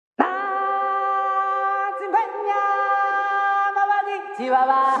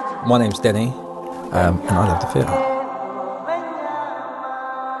My name's Denny, and I love the theatre.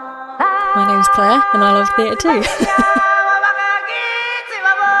 My name's Claire, and I love theatre too.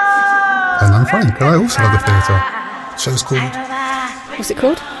 And I'm Frank, and I also love the theatre. The show's called What's it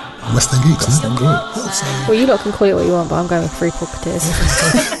called? West End Geeks. Isn't it? Well, you lot can call it what you want, but I'm going with Three Pocketeers.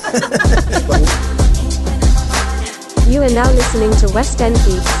 You are now listening to West End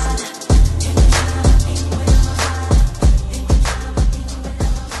Geeks.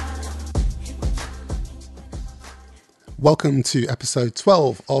 Welcome to episode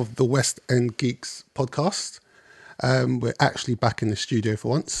 12 of the West End Geeks podcast. We're actually back in the studio for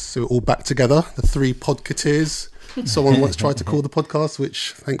once, so we're all back together, the Three Podcateers. Someone once tried to call the podcast,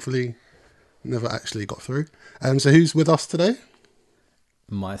 which thankfully never actually got through. So who's with us today?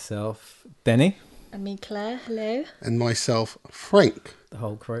 Myself, Denny, And me, Claire. Hello. And myself, Frank. the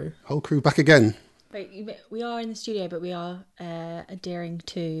whole crew. Whole crew back again. Wait, we are in the studio, but we are adhering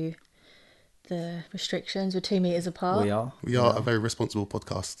to the restrictions. We're 2 meters apart. We are a very responsible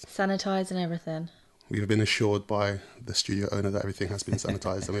podcast. Sanitized and everything. We have been assured by the studio owner that everything has been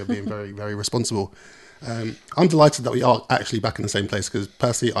sanitized and we are being very, very responsible. I'm delighted that we are actually back in the same place because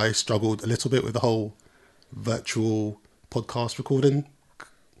personally I struggled a little bit with the whole virtual podcast recording.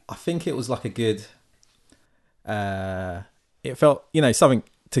 I think it was like a good. It felt, something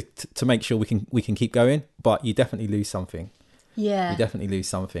to make sure we can keep going, but you definitely lose something. Yeah. You definitely lose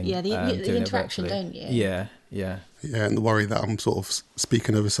something. Yeah, the doing it interaction, virtually. don't you? Yeah. Yeah, and the worry that I'm sort of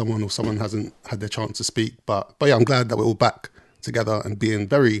speaking over someone or someone hasn't had their chance to speak. But yeah, I'm glad that we're all back together and being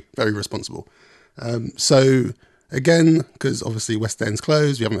very, very responsible. So again, because obviously West End's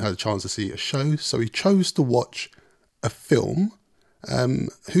closed, we haven't had a chance to see a show. So we chose to watch a film.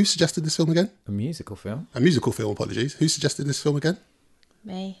 Who suggested this film again? A musical film. A musical film, apologies. Who suggested this film again?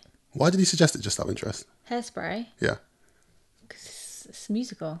 Me. Why did he suggest it just out of interest? Hairspray. Yeah. Because it's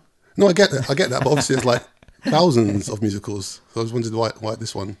musical. No, I get that, but obviously there's like thousands of musicals. So I was wondering why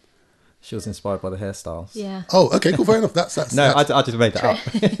this one. She was inspired by the hairstyles. Yeah. Oh, okay, cool, fair enough. That's I just made that up.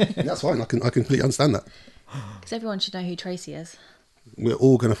 that's fine. I completely understand that. Because everyone should know who Tracy is. We're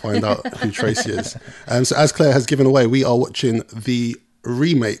all going to find out who Tracy is. So as Claire has given away, we are watching the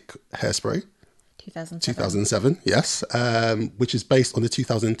remake Hairspray, 2007, yes, which is based on the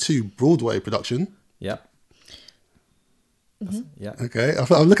 2002 Broadway production. Yep. Mm-hmm. Yeah. Okay,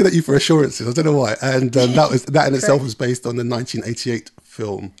 I'm looking at you for assurances. I don't know why. And that in itself was based on the 1988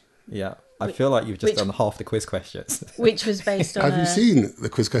 film. Yeah. I feel like you've just done half the quiz questions. Which was based on Have you seen the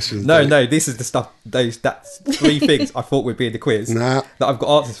quiz questions? No, this is the stuff. That's 3 things I thought would be in the quiz Nah. that I've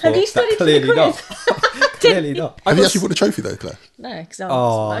got answers for. Have you studied for clearly the not. quiz? Clearly not. Have you actually bought the trophy though, Claire? No, because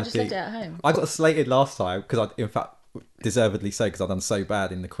I just dear. left it at home. I got slated last time because in fact, deservedly so, because I've done so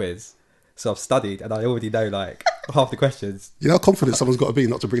bad in the quiz. So I've studied and I already know like half the questions. You know how confident someone's got to be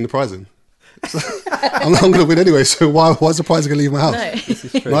not to bring the prize in? So, I'm going to win anyway, so why's the prize going to leave my house? No. This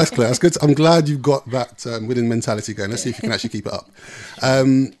is true. Nice, Claire. That's good. I'm glad you've got that winning mentality going. Let's see if you can actually keep it up.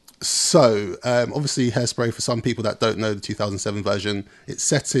 Obviously, Hairspray, for some people that don't know the 2007 version, it's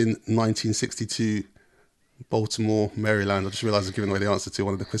set in 1962 Baltimore, Maryland. I just realised I've given away the answer to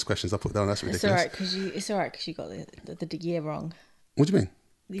one of the quiz questions I put down. That's It's ridiculous. it's all right because you got the year wrong. What do you mean?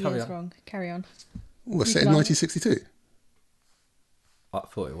 The Carry year's on. wrong. Carry on. Oh, it's set in 1962. I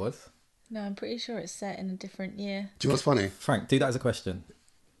thought it was. No, I'm pretty sure it's set in a different year. Do you know what's funny? Frank, do that as a question.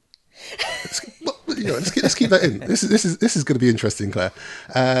 Let's keep that in. This is going to be interesting, Claire.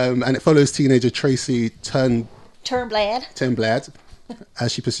 And it follows teenager Tracy Turnblad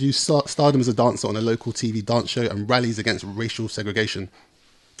as she pursues stardom as a dancer on a local TV dance show and rallies against racial segregation.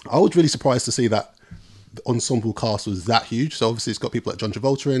 I was really surprised to see that the ensemble cast was that huge. So obviously it's got people like John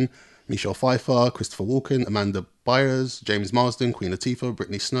Travolta in, Michelle Pfeiffer, Christopher Walken, Amanda Byers, James Marsden, Queen Latifah,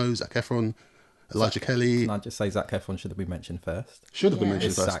 Brittany Snow, Zac Efron, Elijah Kelly. Can I just say Zac Efron should have been mentioned first? Should have been Yeah.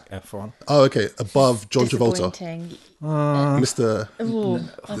 mentioned It's first. Zac Efron. Oh, okay. Above John Travolta. Disappointing. Mr. Ooh,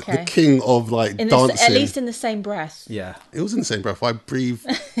 the okay. king of like dancing. At least in the same breath. Yeah. It was in the same breath. I breathe.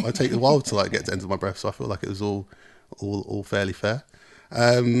 I take a while to like get to the end of my breath, so I feel like it was all fairly fair.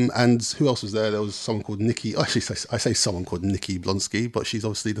 And who else was there? There was someone called Nikki. Actually, I say someone called Nikki Blonsky, but she's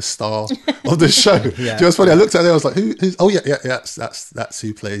obviously the star of the show. Yeah. Do you know what's funny? I looked at it. I was like, who's? Oh yeah. That's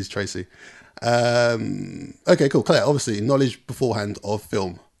who plays Tracy. Okay, cool. Claire, obviously, knowledge beforehand of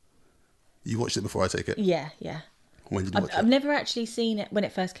film. You watched it before, I take it. Yeah. When did you watch I've it? never actually seen it when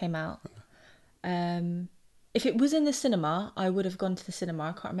it first came out. If it was in the cinema, I would have gone to the cinema.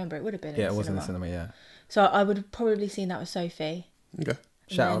 I can't remember. It would have been. Yeah, it was in the cinema, yeah. So I would have probably seen that with Sophie. Okay.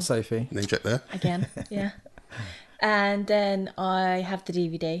 Shout out Sophie. Name check there. Again, yeah. And then I have the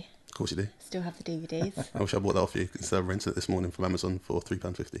DVD. course you do. Still have the DVDs. I wish I bought that off you instead of renting it this morning from Amazon for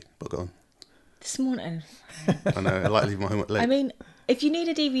 £3.50. But go on. This morning. I know, I like leaving my home late. I mean, if you need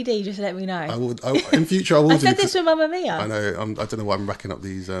a DVD, just let me know. I would. In future, I will. I said this with Mamma Mia. I know. I don't know why I'm racking up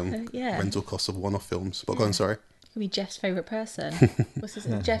these yeah. rental costs of one-off films. But go on, sorry. It could be Jeff's favourite person. What's his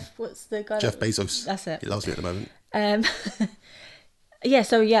name? Jeff, what's the guy? Jeff Bezos. That's it. He loves me at the moment.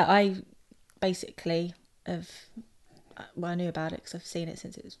 Yeah, I basically have... Well, I knew about it because I've seen it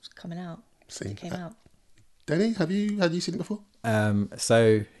since it was coming out. It came out. Denny, had you seen it before?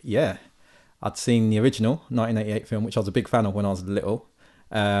 So, yeah. I'd seen the original 1988 film, which I was a big fan of when I was little.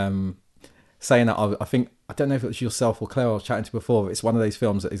 Saying that, I think, I don't know if it was yourself or Claire I was chatting to before, but it's one of those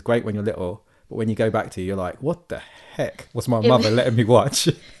films that is great when you're little, but when you go back to it, you're like, what the heck was my mother letting me watch?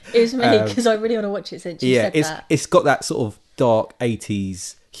 It was me, because I really want to watch it since you said that. It's got that sort of dark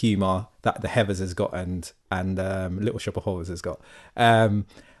 80s humour that The Heathers has got and Little Shop of Horrors has got.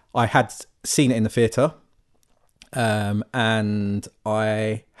 I had seen it in the theatre, and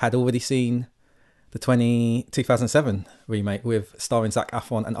I had already seen the 2007 remake with starring Zac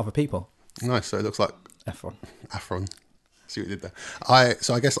Efron and other people. Nice. So it looks like Efron. See what you did there. I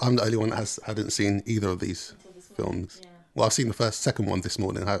guess I'm the only one that hadn't seen either of these films. Yeah. Well, I've seen the second one this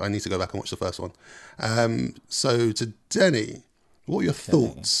morning. I need to go back and watch the first one. So to Denny, what are your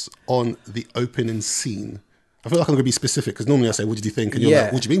thoughts on the opening scene? I feel like I'm going to be specific because normally I say, what did you think? And you're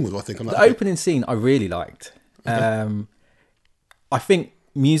like, what do you mean, what do I think? I'm like, the opening scene I really liked. Okay. I think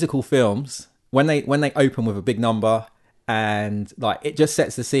musical films, when they open with a big number and like it just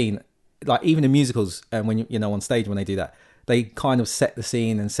sets the scene, like even in musicals and when you know on stage when they do that, they kind of set the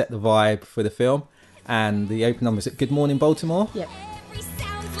scene and set the vibe for the film. And the open number is at Good Morning Baltimore. Yep.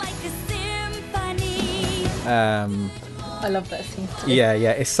 I love that scene too. Yeah,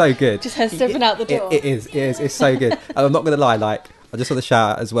 it's so good. Just her stepping out the door. It is, it's so good. And I'm not going to lie, like, I just want to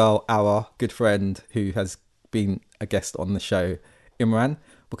shout out as well our good friend who has been a guest on the show, Imran,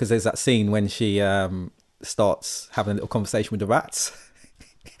 because there's that scene when she starts having a little conversation with the rats.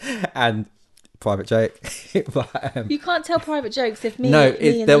 And private joke. But, you can't tell private jokes if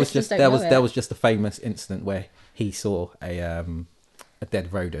there was just a famous incident where he saw a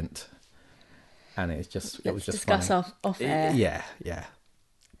dead rodent. And it was just discuss funny. off air. Yeah.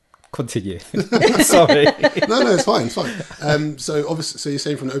 Continue. Sorry. No, it's fine. So obviously, so you're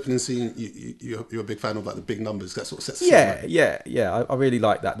saying from the opening scene, you're a big fan of like the big numbers. That sort of sets the scene, right? Yeah. I really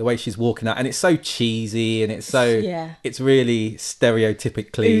like that. The way she's walking out, and it's so cheesy, and it's it's really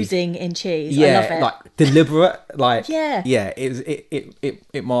stereotypically oozing in cheese. I love it. Like deliberate. Like yeah.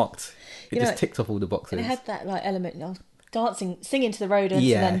 It marked. It just ticked off all the boxes. And it had that like element of dancing, singing to the rodents,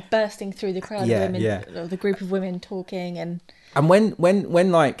 and then bursting through the crowd of women, or the group of women talking, and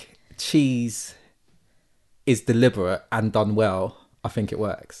when like cheese is deliberate and done well, I think it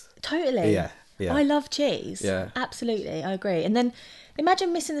works. Totally. Yeah. I love cheese. Yeah. Absolutely, I agree. And then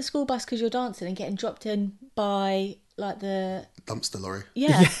imagine missing the school bus because you're dancing and getting dropped in by like the dumpster lorry.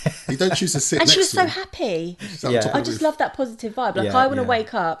 Yeah. You don't choose to sit. And next she was to so him. happy. Yeah. I just love that positive vibe. Like I want to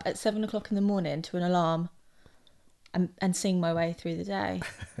wake up at 7:00 in the morning to an alarm. And sing my way through the day.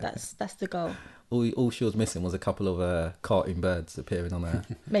 That's the goal. All she was missing was a couple of cartoon birds appearing on her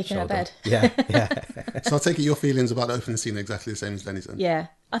making her bed. Yeah. So I take it your feelings about the opening scene are exactly the same as Denny's then? Yeah,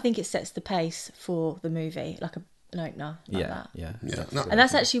 I think it sets the pace for the movie, like an opener like that. Yeah. No. And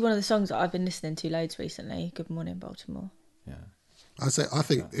that's actually one of the songs that I've been listening to loads recently. Good Morning Baltimore. Yeah. I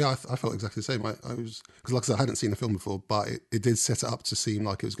felt exactly the same. I was, because like I said, I hadn't seen the film before, but it did set it up to seem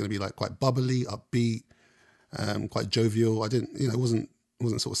like it was going to be like quite bubbly, upbeat. Quite jovial. I didn't, it wasn't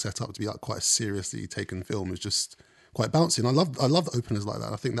sort of set up to be like quite a seriously taken film. It was just quite bouncy, and I love the openers like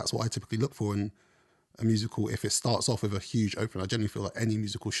that. I think that's what I typically look for in a musical. If it starts off with a huge opener, I generally feel like every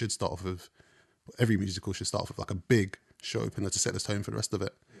musical should start off with like a big show opener to set the tone for the rest of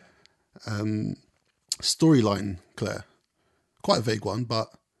it. Storyline, Claire, quite a vague one, but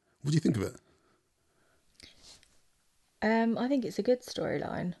what do you think of it? I think it's a good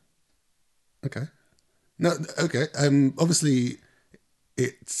storyline. Okay. No, okay. Obviously,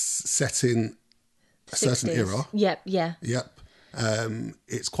 it's set in a 60s. certain era. Yep.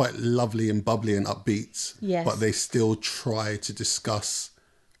 It's quite lovely and bubbly and upbeat. Yes. But they still try to discuss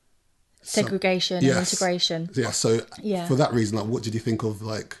segregation and integration. Yeah. So for that reason, like, what did you think of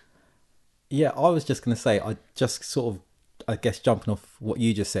like? Yeah, I was just going to say, I just sort of, I guess, jumping off what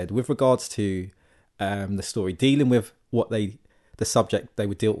you just said with regards to the story, dealing with the subject they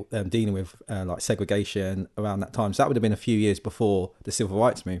were dealing with, like segregation around that time. So that would have been a few years before the civil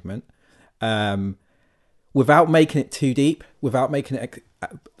rights movement. Without making it too deep,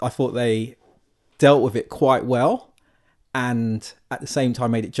 I thought they dealt with it quite well. and at the same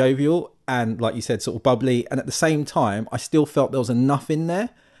time made it jovial and, like you said, sort of bubbly. And at the same time, I still felt there was enough in there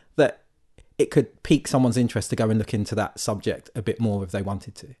that it could pique someone's interest to go and look into that subject a bit more if they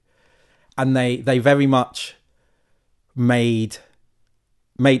wanted to. And they very much made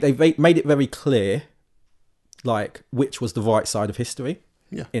it very clear, like, which was the right side of history.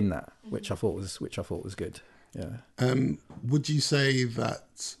 Yeah. In that, which I thought was good. Yeah. Would you say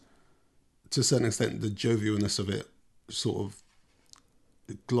that, to a certain extent, the jovialness of it sort of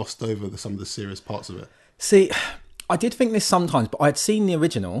glossed over some of the serious parts of it? See, I did think this sometimes, but I'd seen the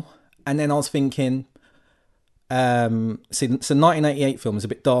original, and then I was thinking, so 1988 film is a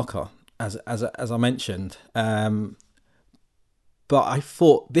bit darker, as I mentioned, but I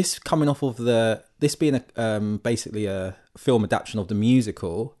thought this coming off of this being basically a film adaptation of the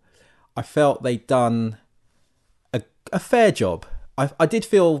musical, I felt they'd done a fair job. I did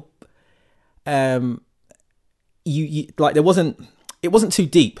feel you like it wasn't too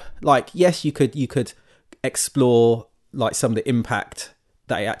deep. Like, yes, you could explore like some of the impact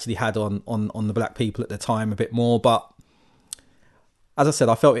that it actually had on the black people at the time a bit more, but as I said,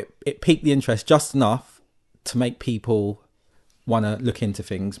 I felt it piqued the interest just enough to make people want to look into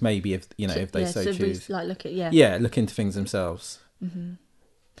things, maybe if they choose, like look into things themselves. Mm-hmm.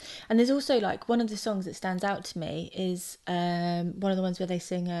 And there's also, like, one of the songs that stands out to me is one of the ones where they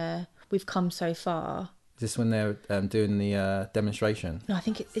sing "We've Come So Far." Is this when they're doing the demonstration? No, I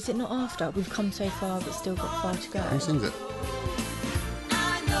think is it not after "We've Come So Far but Still Got Far to Go"? Who sings it?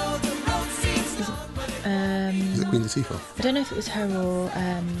 Is it Queen Latifah? I don't know if it was her or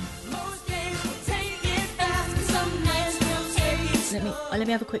let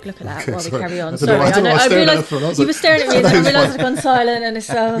me have a quick look at that while we carry on. Sorry, I realised you were staring at me and I realised I'd gone silent, and it's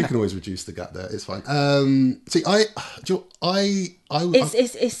we can always reduce the gap there. It's fine. See, it's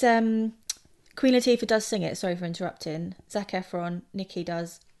Queen Latifah does sing it. Sorry for interrupting. Zac Efron, Nicki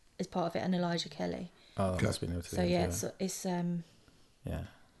does as part of it, and Elijah Kelly. Oh, that must be new to so yeah, it's yeah.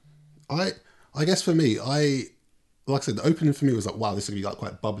 I guess for me, like I said, the opening for me was like, wow, this is going to be like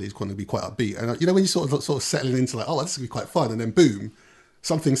quite bubbly, it's going to be quite upbeat. And when you sort of settling into like, oh, this is going to be quite fun. And then boom,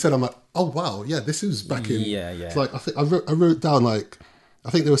 something said, I'm like, oh, wow, yeah, this is back in. Yeah. It's like, I think I wrote down, like,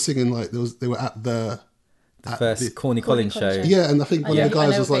 I think they were singing, like, they were at the first Corny Collins show. Yeah, and I think one of the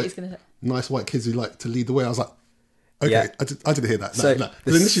guys was like, nice white kids who like to lead the way. I was like, okay, yeah. I didn't hear that. No.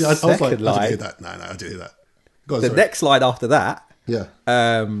 But initially, I was like, I didn't hear that. No, I didn't hear that. The next slide after that,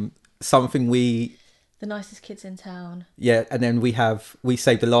 something the nicest kids in town. Yeah, and then we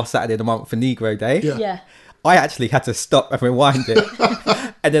saved the last Saturday of the month for Negro Day. Yeah. I actually had to stop and rewind it.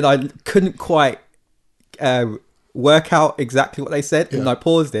 And then I couldn't quite work out exactly what they said. And I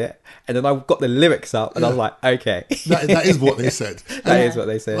paused it. And then I got the lyrics up and I was like, okay. That is what they said. That is what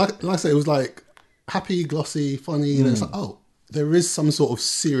they said. Like I said, it was like happy, glossy, funny. And it's like, oh, there is some sort of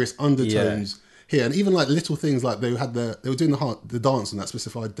serious undertones here. And even like little things like they were doing the dance on that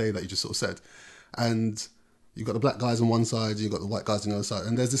specified day that you just sort of said. And you've got the black guys on one side, you've got the white guys on the other side,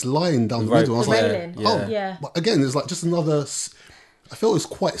 and there's this line down the middle. I was like, But again, there's like just another. I felt it was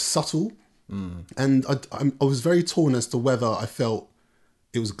quite subtle, and I was very torn as to whether I felt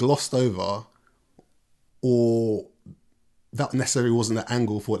it was glossed over, or that necessarily wasn't the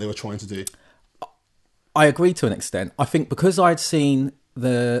angle for what they were trying to do. I agree to an extent. I think because I'd seen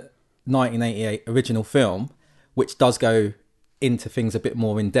the 1988 original film, which does go into things a bit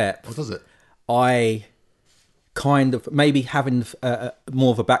more in depth. What does it? I kind of, maybe having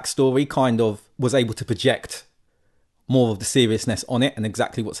more of a backstory, kind of was able to project more of the seriousness on it and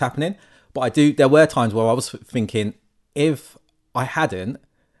exactly what's happening. But there were times where I was thinking, if I hadn't,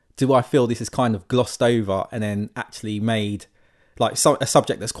 do I feel this is kind of glossed over and then actually made like a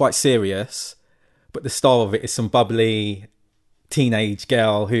subject that's quite serious, but the star of it is some bubbly teenage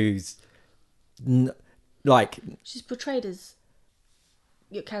girl who's like... She's portrayed as...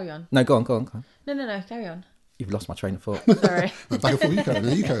 Carry on. No, go on. No, carry on. You've lost my train of thought. Sorry. Back and forth, you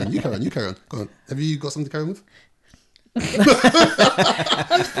carry on. Go on. Have you got something to carry on with?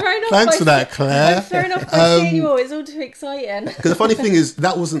 I'm thrown off. Thanks for that, Claire. I'm thrown off by seeing you all. It's all too exciting. Because the funny thing is,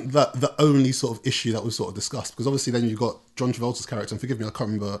 that wasn't the only sort of issue that was sort of discussed. Because obviously then you got John Travolta's character, and forgive me, I can't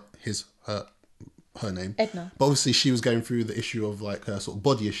remember her name. Edna. But obviously she was going through the issue of like her sort of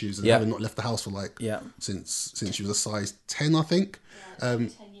body issues and having not left the house for like since she was a size 10, I think. 10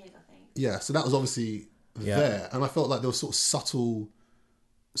 years, I think. Yeah, so that was obviously there, and I felt like there was sort of subtle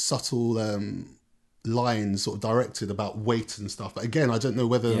lines sort of directed about weight and stuff. But again, I don't know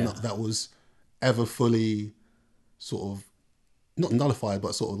whether or not that was ever fully sort of not nullified,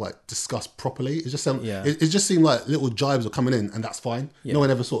 but sort of like discussed properly. It just Yeah. it just seemed like little jibes were coming in, and that's fine. Yeah. No one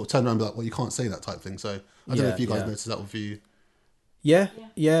ever sort of turned around and be like, well, you can't say that type thing. So I don't know Yeah, if you guys yeah. noticed that with you. Yeah,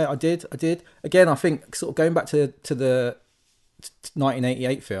 I did. Again, I think sort of going back to the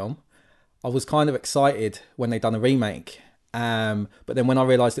 1988 film, I was kind of excited when they done a remake. But then when I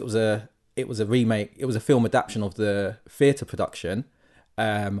realised it was a remake, it was a film adaptation of the theatre production.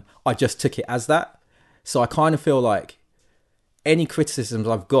 I just took it as that. So I kind of feel like any criticisms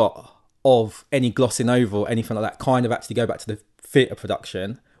I've got of any glossing over or anything like that kind of actually go back to the theatre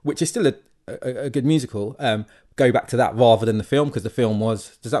production, which is still a good musical. Go back to that rather than the film, because the film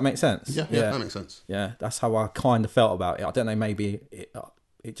was. Does that make sense? Yeah, that makes sense. Yeah, that's how I kind of felt about it. I don't know, maybe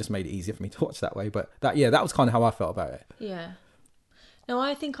it just made it easier for me to watch that way, but that was kind of how I felt about it. Yeah. No,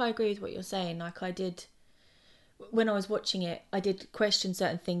 I think I agree with what you're saying. Like, I did, when I was watching it, I did question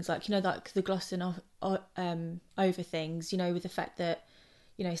certain things, like, you know, like the glossing over things, you know, with the fact that,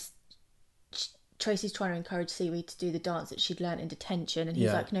 you know, Tracy's trying to encourage Seaweed to do the dance that she'd learnt in detention, and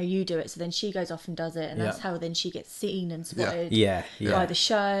he's like, no, you do it. So then she goes off and does it, and that's how then she gets seen and spotted by the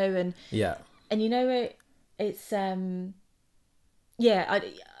show. And and you know, it's I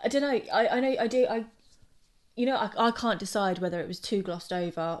don't know, I can't decide whether it was too glossed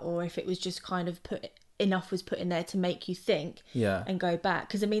over or if it was just kind of enough was put in there to make you think and go back,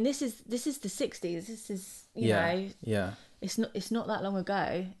 because I mean, this is the 60s, this is you know it's not that long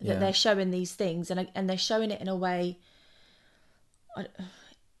ago that they're showing these things, and they're showing it in a way,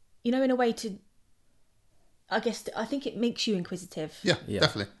 you know, in a way to, I guess, I think it makes you inquisitive. Yeah.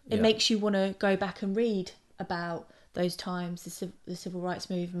 Definitely. It makes you want to go back and read about those times, the civil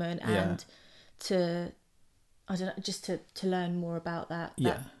rights movement, and to, I don't know, just to learn more about that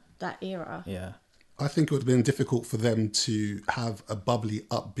era. Yeah. I think it would have been difficult for them to have a bubbly,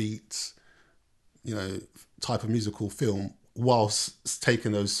 upbeat, you know, type of musical film whilst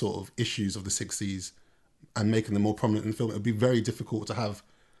taking those sort of issues of the 60s and making them more prominent in the film. It would be very difficult to have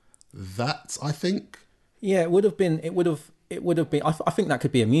that, I think. Yeah, it would have been. I think that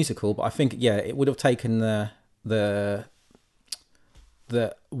could be a musical, but I think it would have taken the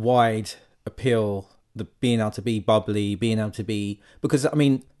wide appeal, the being able to be bubbly, being able to be, because I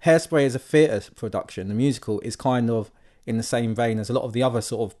mean, Hairspray is a theatre production. The musical is kind of in the same vein as a lot of the other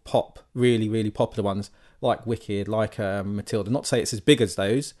sort of pop, really, really popular ones, like Wicked, like Matilda. Not to say it's as big as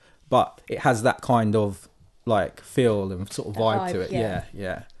those, but it has that kind of like feel and sort of vibe to it.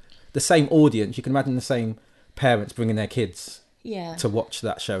 Yeah. The same audience. You can imagine the same parents bringing their kids to watch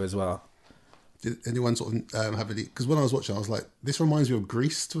that show as well. Did anyone sort of have any? Because when I was watching, I was like, this reminds me of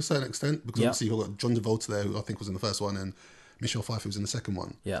Grease to a certain extent, because obviously you've got John Travolta there, who I think was in the first one, and Michelle Pfeiffer was in the second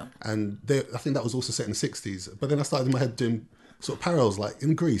one. Yeah. And I think that was also set in the 60s. But then I started in my head doing sort of parallels, like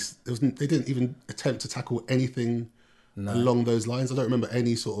in Grease, they didn't even attempt to tackle anything along those lines. I don't remember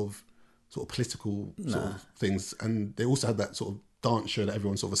any sort of political sort of things. And they also had that sort of dance show that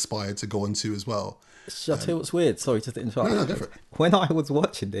everyone sort of aspired to go on to as well. Shall I tell you what's weird? Sorry to interrupt. No, go for it. When I was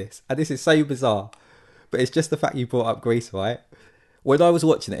watching this, and this is so bizarre, but it's just the fact you brought up Grease, right? When I was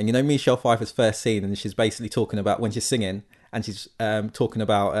watching it, and you know Michelle Pfeiffer's first scene, and she's basically talking about when she's singing, and she's talking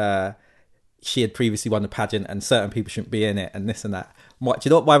about she had previously won the pageant, and certain people shouldn't be in it, and this and that. Do you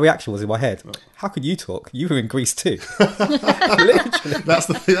know what my reaction was in my head? How could you talk? You were in Grease too. Literally. That's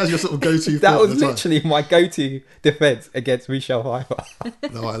the thing. That's your sort of go-to. That was literally my go-to defense against Michelle Pfeiffer.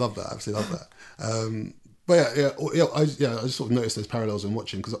 No, I love that. I absolutely love that. But I just sort of noticed those parallels in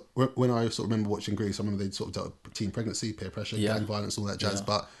watching, because when I sort of remember watching Grease, I remember they'd sort of dealt with teen pregnancy, peer pressure, gang violence, all that jazz,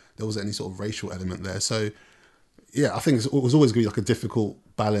 but there wasn't any sort of racial element there. So, I think it was always going to be like a difficult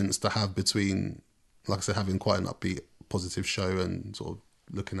balance to have between, like I said, having quite an upbeat, positive show and sort of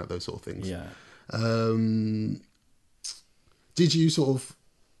looking at those sort of things. Yeah.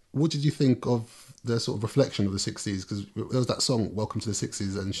 What did you think of the sort of reflection of the 60s? Because there was that song, Welcome to the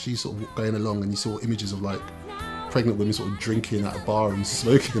 60s, and she's sort of going along and you saw images of like pregnant women sort of drinking at a bar and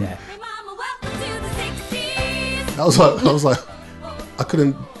smoking. Yeah. I was like, I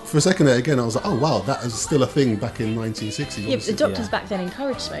couldn't, for a second there again, I was like, oh wow, that is still a thing back in 1960s. Yeah, but the doctors back then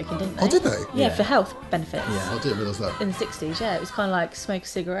encouraged smoking, didn't they? Oh, did they? Yeah, for health benefits. I didn't realise that. In the 60s, it was kind of like smoke a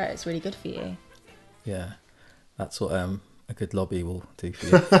cigarette, it's really good for you. Yeah, that's what a good lobby will do for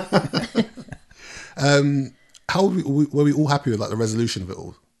you. How were we all happy with like the resolution of it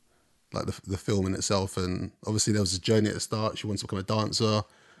all, like the film in itself? And obviously there was this journey at the start. She wants to become a dancer.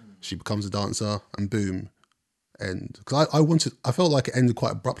 She becomes a dancer, and boom, end. Because I felt like it ended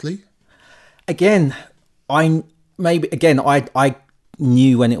quite abruptly. Again, I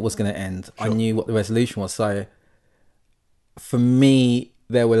knew when it was going to end. Sure. I knew what the resolution was. So for me,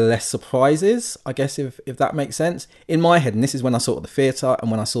 there were less surprises, I guess, if that makes sense. In my head, and this is when I saw it at the theatre and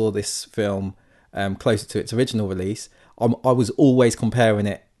when I saw this film closer to its original release, I was always comparing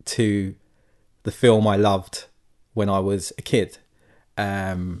it to the film I loved when I was a kid,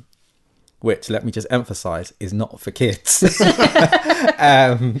 which, let me just emphasise, is not for kids.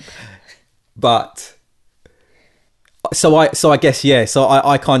 But so I guess, yeah, so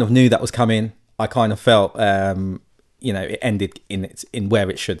I kind of knew that was coming. I kind of felt, it ended in where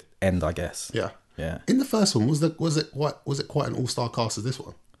it should end, I guess. Yeah. Yeah. In the first one, was it quite an all-star cast as this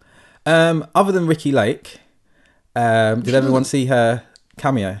one? Other than Ricky Lake, did everyone see her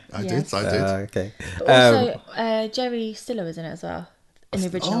cameo? I Yeah. did. Okay. But also, Jerry Stiller was in it as well, in the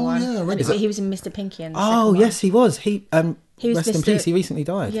original one. yeah, right. And he was in Mr. Pinky in the Oh, second yes, he was. He was rest in Mr. peace. He recently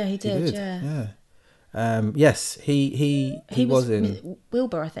died. Yeah, he did, yeah. Yes, he was in.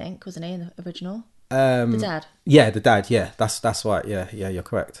 Wilbur, I think, wasn't he, in the original? The dad. Yeah, the dad. Yeah, that's right. Yeah, you're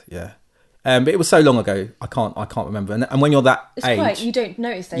correct. Yeah, but it was so long ago. I can't remember. And when you're that It's age, quite, you don't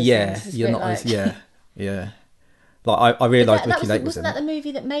notice those yeah, things. It's you're a bit not like... as yeah. Like I realised Ricky Lake was in Wasn't that it. the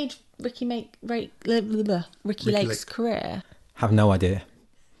movie that made Ricky Lake's Lake. career? Have no idea.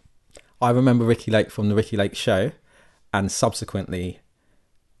 I remember Ricky Lake from the Ricky Lake Show, and subsequently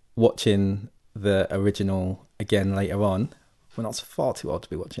watching the original again later on when I was far too old to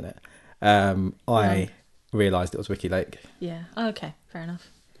be watching it. I realised it was Ricky Lake. Yeah. Oh, okay. Fair enough.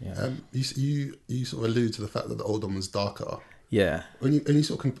 Yeah. You sort of allude to the fact that the old one was darker. Yeah. When you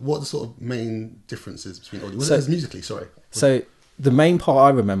sort of what are the sort of main differences between old? Was So- it as musically? Sorry. So the main part I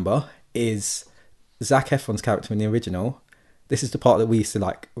remember is Zac Efron's character in the original. This is the part that we used to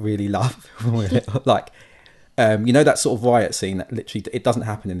like really love. Like, that sort of riot scene that literally it doesn't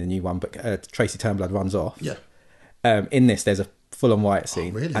happen in the new one, but Tracy Turnblad runs off. Yeah. In this, there's a full-on riot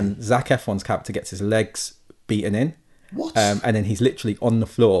scene, really? and Zac Efron's character gets his legs beaten in. What? And then he's literally on the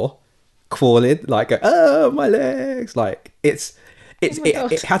floor, crawling, like, oh, my legs! Like my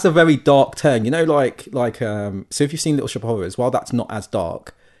God. it has a very dark turn, so if you've seen Little Shop of Horrors, while that's not as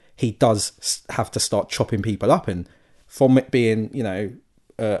dark, he does have to start chopping people up, and from it being,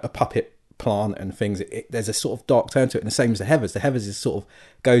 a puppet plant and things, there's a sort of dark turn to it, and the same as the Heathers. The Heathers is sort of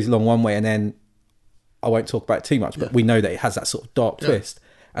goes along one way, and then I won't talk about it too much, but we know that it has that sort of dark twist,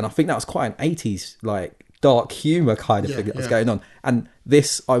 and I think that was quite an 80s like dark humour kind of thing that was going on, and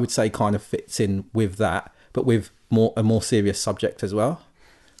this I would say kind of fits in with that, but with a more serious subject as well.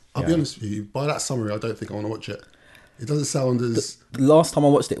 I'll be honest with you. By that summary, I don't think I want to watch it. It doesn't sound as The last time I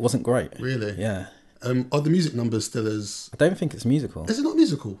watched it wasn't great. really. Yeah. Are the music numbers still as? I don't think it's musical. Is it not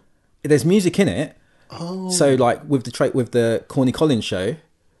musical? There's music in it. Oh. So like with the Corny Collins show,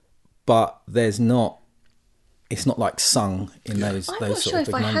 but there's not. It's not like sung in those I'm those not sort sure of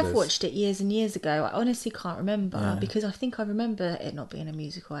if big I numbers. have watched it years and years ago. I honestly can't remember because I think I remember it not being a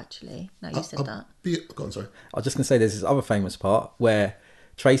musical. Actually, now you said that. Go on, sorry. I was just going to say there's this other famous part where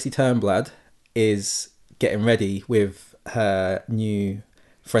Tracy Turnblad is getting ready with her new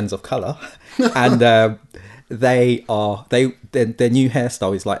friends of colour, and their new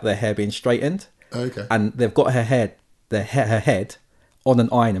hairstyle is like their hair being straightened, Okay. and they've got her head on an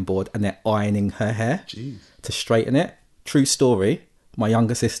ironing board, and they're ironing her hair Jeez. to straighten it. True story. My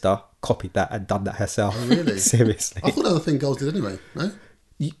younger sister copied that and done that herself. Oh, really? Seriously. I thought that was a thing girls did anyway. No.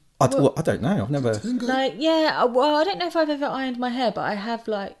 I don't know. I've never. Like, yeah, well, I don't know if I've ever ironed my hair, but I have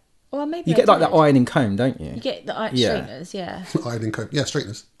like, well, maybe You I get like did. that ironing comb, don't you? You get the Yeah. straighteners, yeah. Ironing comb. Yeah,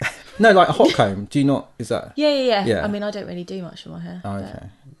 straighteners. No, like a hot comb. Do you not? Is that? Yeah. Yeah. I mean, I don't really do much with my hair. Oh, but, okay.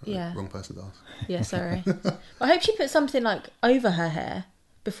 Yeah. Wrong person to ask. Yeah, sorry. I hope she put something like over her hair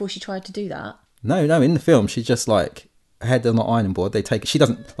before she tried to do that. No. In the film, she's just like her head on the ironing board. They take. She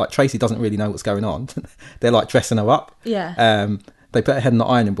doesn't like Tracy doesn't really know what's going on. They're like dressing her up. Yeah. They put her head on the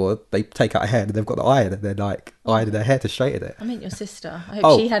ironing board. They take out her head, and they've got the iron, and they're like ironing her hair to straighten it. I meant your sister. I hope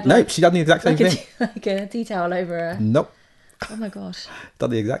Oh she had no, like, she done the exact same like, thing. like a detail over her. Nope, Oh my gosh.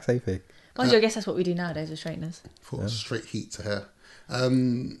 done the exact same thing. Mind you, I guess that's what we do nowadays with straighteners. For straight heat to hair.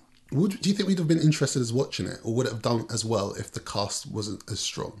 Do you think we'd have been interested as watching it, or would it have done as well if the cast wasn't as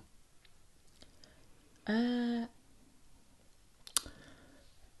strong?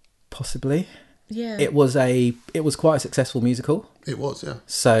 Possibly. Yeah. It was quite a successful musical. It was, yeah.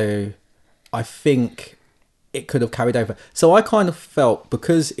 So I think it could have carried over. So I kind of felt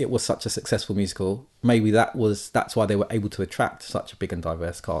because it was such a successful musical, maybe that's why they were able to attract such a big and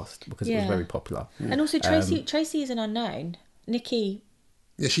diverse cast, because it was Yeah. very popular. And also Tracy is an unknown. Nikki,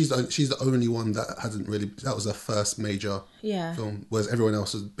 Yeah, she's the only one that hadn't really. That was her first major yeah. film, whereas everyone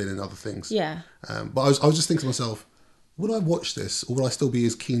else has been in other things. Yeah. But I was just thinking to myself, would I watch this, or would I still be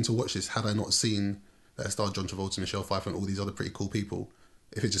as keen to watch this had I not seen that it starred John Travolta, Michelle Pfeiffer, and all these other pretty cool people?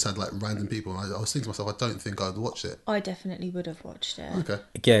 if it just had like random people. I was thinking to myself, I don't think I'd watch it. I definitely would have watched it. Okay.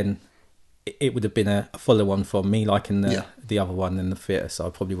 Again, it would have been a fuller one for me, liking Yeah. the other one in the theatre, so I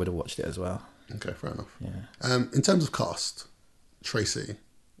probably would have watched it as well. Okay, fair enough. Yeah. In terms of cast, Tracy,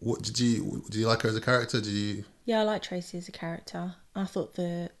 what did you like her as a character? Did you? Yeah, I like Tracy as a character. I thought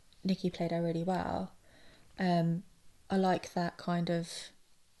Nikki played her really well. I like that kind of,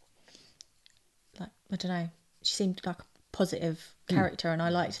 like, I don't know, she seemed like a positive character, and I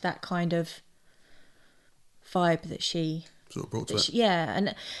liked that kind of vibe that she Sort of brought to it.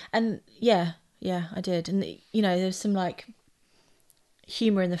 yeah, and yeah, I did. And you know, there's some like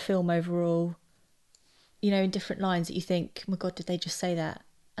humour in the film overall, you know, in different lines that you think, oh my God, did they just say that?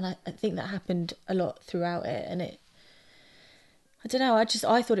 And I think that happened a lot throughout it, and I don't know,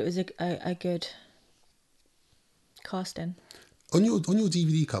 I thought it was a good casting. On your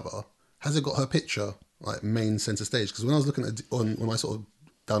DVD cover, has it got her picture like main centre stage? Because when I was looking at when I sort of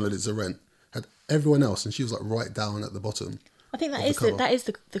downloaded Zarent, had everyone else, and she was like right down at the bottom. I think of the cover. that is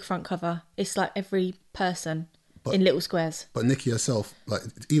the front cover. It's like every person in little squares. But Nikki herself, like,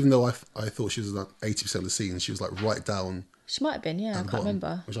 even though I thought she was like 80% of the scene, she was like right down. She might have been, yeah, I at the can't bottom,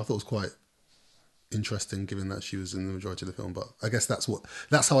 remember. which I thought was quite interesting, given that she was in the majority of the film. But I guess that's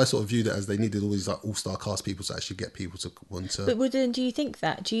how I sort of viewed it, as they needed all these like all-star cast people to actually get people to want to. But then, do you think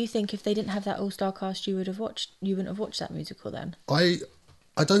if they didn't have that all-star cast, you wouldn't have watched that musical then? I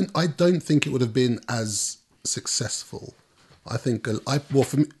don't think it would have been as successful. I think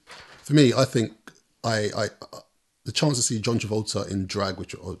for me, I think the chance to see John Travolta in drag,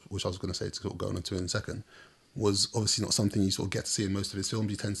 which I was going to say to sort of go on into in a second, was obviously not something you sort of get to see in most of his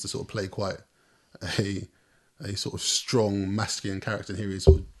films. He tends to sort of play quite a sort of strong masculine character, and here he's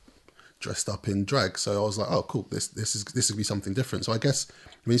sort of dressed up in drag. So I was like, oh, cool, this would be something different. So I guess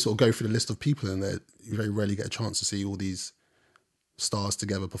when you sort of go through the list of people in there, you very rarely get a chance to see all these stars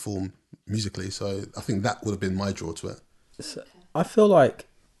together perform musically. So I think that would have been my draw to it. So I feel like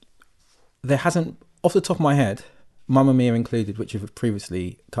there hasn't, off the top of my head, Mamma Mia included, which you've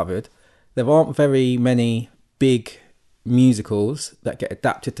previously covered, there aren't very many big musicals that get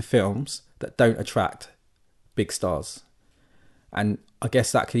adapted to films that don't attract big stars. And I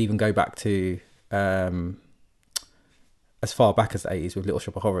guess that could even go back to as far back as the 80s with Little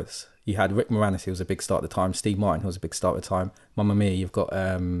Shop of Horrors. You had Rick Moranis, who was a big star at the time, Steve Martin, who was a big star at the time, Mamma Mia, you've got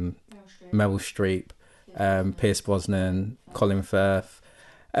Meryl Streep, Pierce Brosnan, Colin Firth.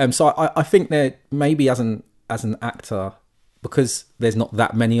 So I think that maybe as an actor, because there's not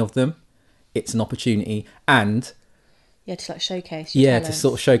that many of them, it's an opportunity, and to like showcase your talent. To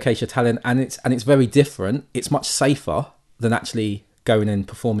sort of showcase your talent, and it's very different. It's much safer than actually going and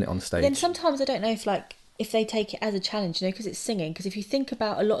performing it on stage. Then sometimes I don't know if they take it as a challenge, you know, because it's singing. Because if you think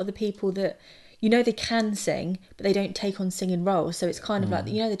about a lot of the people that, you know, they can sing, but they don't take on singing roles. So it's kind of like,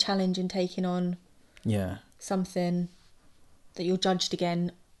 you know, the challenge in taking on something that you're judged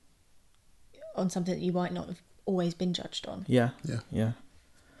again on, something that you might not have always been judged on. Yeah. That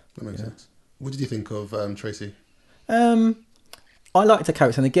makes sense. What did you think of Tracy? I liked her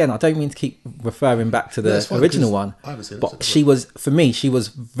character, and again, I don't mean to keep referring back to the original one, I haven't seen it, but she was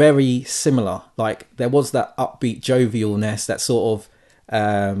very similar. Like, there was that upbeat jovialness, that sort of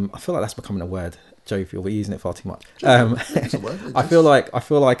I feel like that's becoming a word, jovial. We're using it far too much. It's a word, I feel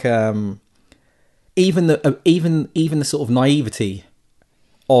like even the sort of naivety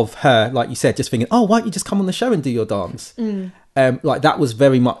of her, like you said, just thinking, oh, why don't you just come on the show and do your dance? Like, that was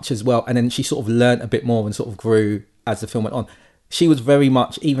very much as well. And then she sort of learnt a bit more and sort of grew as the film went on. She was very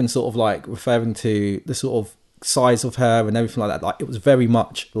much, even sort of like referring to the sort of size of her and everything like that. Like, it was very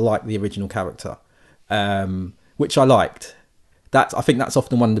much like the original character, which I liked. I think that's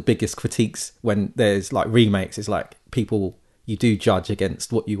often one of the biggest critiques when there's like remakes. It's like, people, you do judge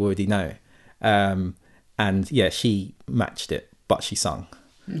against what you already know. And yeah, she matched it, but she sung.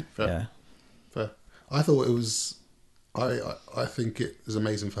 Fair. I thought it was. I think it was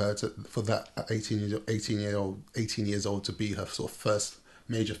amazing for her for that 18 years old to be her sort of first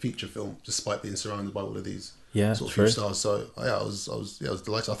major feature film, despite being surrounded by all of these sort of huge stars. So I was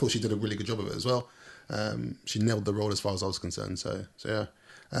delighted. I thought she did a really good job of it as well. She nailed the role as far as I was concerned. So yeah.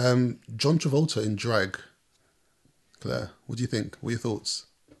 John Travolta in drag. Claire, what do you think? What are your thoughts?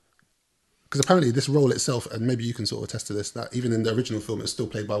 Because apparently this role itself, and maybe you can sort of attest to this, that even in the original film, it's still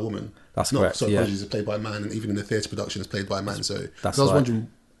played by a woman. That's correct. So apologies, it's played by a man, and even in the theatre production, it's played by a man. So I was right. wondering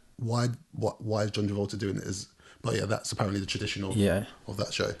why is John Travolta doing it? But yeah, that's apparently the tradition of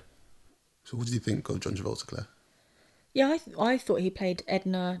that show. So what did you think of John Travolta, Claire? Yeah, I thought he played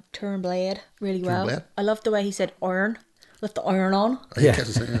Edna Turnblad really well. Turnblad? I loved the way he said iron, left the iron on.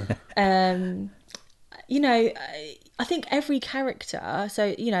 You know, I think every character,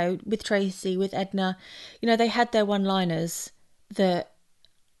 so, you know, with Tracy, with Edna, you know, they had their one-liners that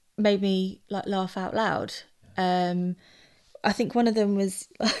made me like laugh out loud. I think one of them was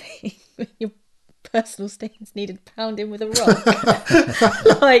like, your personal stains needed pounding with a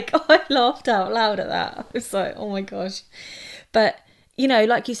rock. Like, I laughed out loud at that. I was like, oh my gosh. But, you know,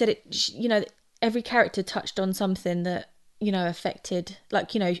 like you said, you know, every character touched on something that, you know, affected,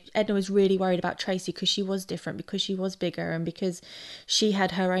 like, you know, Edna was really worried about Tracy because she was different, because she was bigger, and because she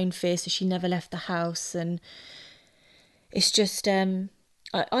had her own fear, so she never left the house. And it's just, I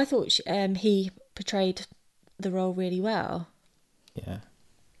thought he portrayed the role really well. Yeah.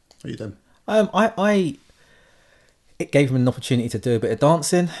 What are you doing? It gave him an opportunity to do a bit of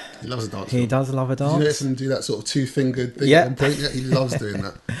dancing. He loves a dance. He does love a Did you dance. notice him do that sort of two-fingered thing Yeah. at one point? Yeah, he loves doing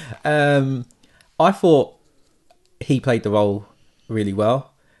that. I thought he played the role really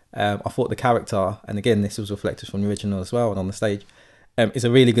well. I thought the character, and again, this was reflected from the original as well and on the stage, is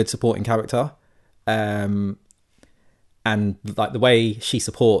a really good supporting character. And like the way she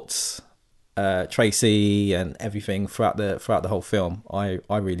supports Tracy and everything throughout the whole film, I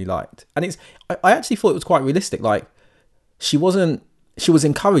really liked. And I actually thought it was quite realistic. Like, she was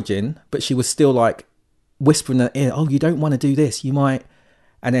encouraging, but she was still like whispering in her ear, oh, you don't want to do this, you might.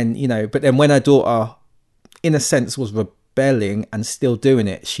 And then, you know, but then when her daughter, in a sense, was rebelling and still doing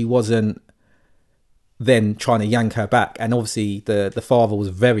it, she wasn't then trying to yank her back. And obviously the father was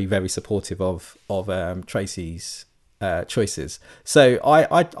very, very supportive of Tracy's choices. So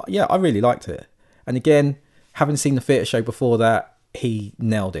I really liked it. And again, having seen the theatre show before that, he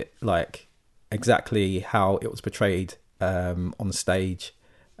nailed it, like exactly how it was portrayed on the stage.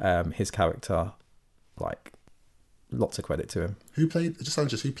 His character, like, lots of credit to him. Who played his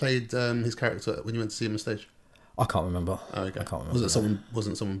character when you went to see him on stage? I can't remember. Oh, okay. I can't remember.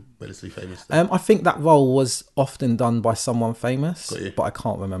 Wasn't someone relatively famous? I think that role was often done by someone famous, Got you. but I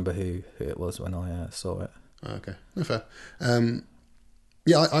can't remember who it was when I saw it. Oh, okay, no, fair.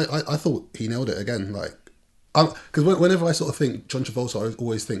 Yeah, I thought he nailed it again. Like, because whenever I sort of think John Travolta, I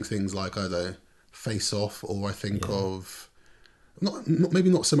always think things like, I don't know, Face Off, or I think of maybe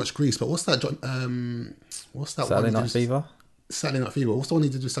not so much Grease, but what's that? What's that? Saturday Night Fever. Saturday Night Fever. What's the one he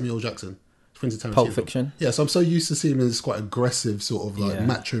did with Samuel L. Jackson? Pulp Fiction. Yeah, so I'm so used to seeing him in this quite aggressive sort of like Yeah.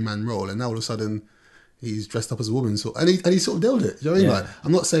 macho man role, and now all of a sudden he's dressed up as a woman. So and he sort of nailed it. Do you know what I mean? Yeah. Like,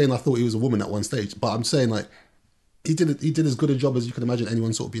 I'm not saying I thought he was a woman at one stage, but I'm saying like he did as good a job as you can imagine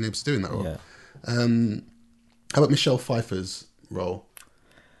anyone sort of being able to do in that role. Yeah. How about Michelle Pfeiffer's role?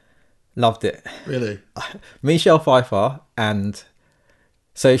 Loved it. Really? Michelle Pfeiffer and...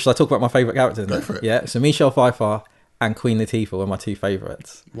 So should I talk about my favourite characters now? Go for it. Yeah, so Michelle Pfeiffer and Queen Latifah were my two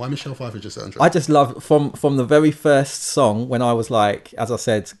favourites. Why Michelle Pfeiffer just so I just love, from the very first song, when I was like, as I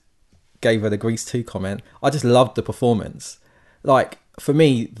said, gave her the Grease 2 comment, I just loved the performance. Like, for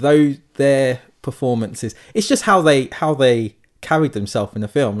me, though their performances, it's just how they carried themselves in the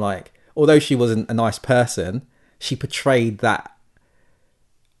film. Like, although she wasn't a nice person, she portrayed that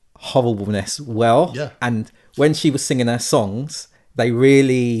horribleness well. Yeah. And when she was singing her songs, they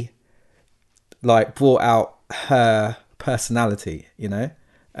really like brought out her personality, you know.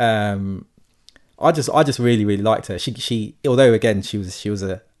 I just really, really liked her. She although again she was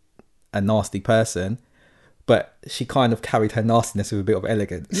a nasty person, but she kind of carried her nastiness with a bit of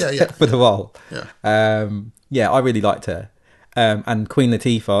elegance for the role. I really liked her. And Queen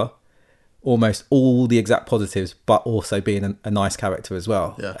Latifah, almost all the exact positives, but also being a nice character as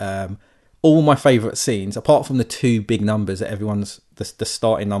well. All my favourite scenes, apart from the two big numbers that everyone's the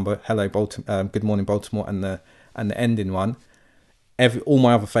starting number, Hello Baltimore, Good Morning Baltimore, and the ending one. All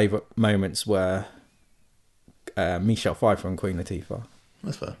my other favourite moments were Michelle Pfeiffer and Queen Latifah.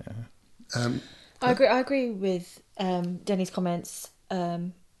 That's fair. Yeah. I agree with Denny's comments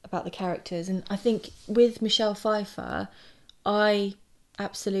about the characters, and I think with Michelle Pfeiffer, I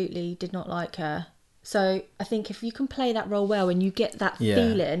absolutely did not like her. So I think if you can play that role well and you get that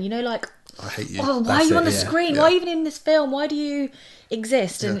feeling, you know, like, I hate you. oh, why are you on the screen? Why are you even in this film? Why do you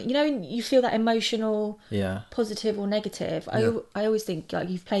exist? And you know, you feel that emotional, positive or negative. I always think like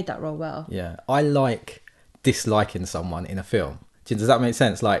you've played that role well. Yeah, I like disliking someone in a film. Does that make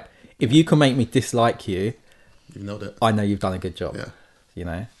sense? Like, if you can make me dislike you, You've nailed it. I know you've done a good job. Yeah. You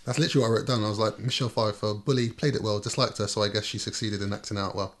know? That's literally what I wrote down. I was like, Michelle Pfeiffer, bully, played it well, disliked her, so I guess she succeeded in acting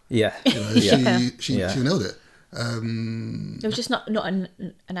out well. Yeah. You know, she nailed it. There was just not an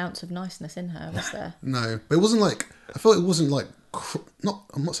ounce of niceness in her, was there? No, but it wasn't like, I felt it wasn't like,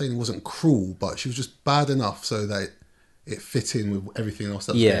 I'm not saying it wasn't cruel, but she was just bad enough so that it fit in with everything else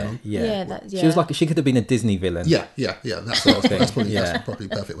that was going on. She was like, she could have been a Disney villain. Yeah. That's what I was, that's probably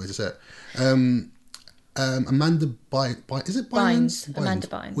the perfect way to say it. Amanda is it Bynes? Amanda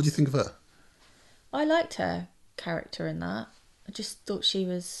Bynes. What do you think of her? I liked her character in that. I just thought she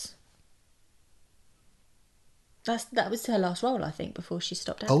was. That was her last role, I think, before she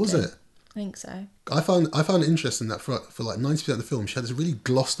stopped acting. Oh, was it? I think so. I found it interesting that for like 90% of the film, she had this really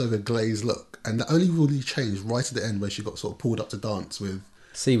glossed over glazed look, and that only really changed right at the end where she got sort of pulled up to dance with.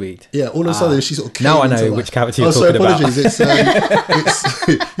 Seaweed. Yeah, all of a sudden she sort of came now I into know life. which character you're talking about. Apologies. It's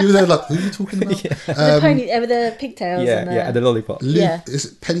you were there like, who are you talking about? The pony with the pigtails. Yeah, and the, yeah, and the lollipop. Yeah. Is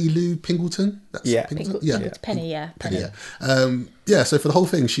it Penny Lou Pingleton? That's Yeah. Pingleton? Penny, yeah. Penny. Yeah. So for the whole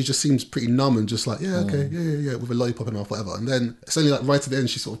thing, she just seems pretty numb and just like, okay, yeah, with a lollipop in her mouth, whatever. And then it's only like right at the end,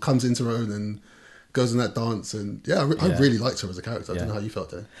 she sort of comes into her own and goes in that dance. And I really liked her as a character. I don't know how you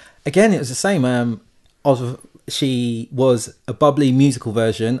felt there. Again, it was the same. She was a bubbly musical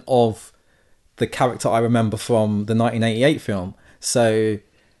version of the character I remember from the 1988 film. So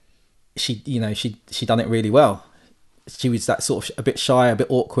she done it really well. She was that sort of a bit shy, a bit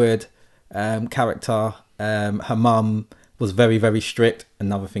awkward character. Her mum was very, very strict.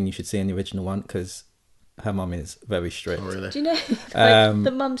 Another thing you should see in the original one, because her mum is very strict. Oh, really? Do you know like,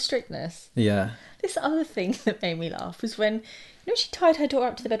 the mum strictness? Yeah. This other thing that made me laugh was when she tied her daughter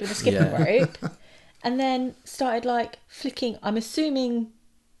up to the bed with a skipping rope, and then started like flicking. I'm assuming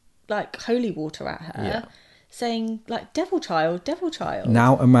like holy water at her, saying like "devil child, devil child."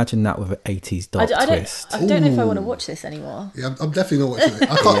 Now imagine that with an 80s dark twist. I don't know if I want to watch this anymore. Yeah, I'm definitely not watching it.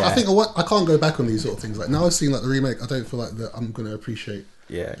 I can't. I think I can't go back on these sort of things. Like now I've seen like the remake, I don't feel like that I'm going to appreciate.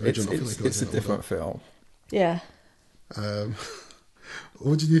 Yeah, the original. I feel like it's a different film. Yeah.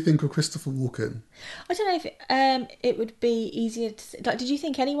 What did you think of Christopher Walken? I don't know if it would be easier to like. Did you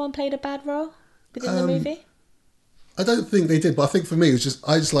think anyone played a bad role within the movie? I don't think they did, but I think for me it was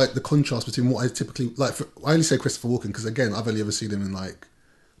I just like the contrast between what I typically like. I only say Christopher Walken because again I've only ever seen him in like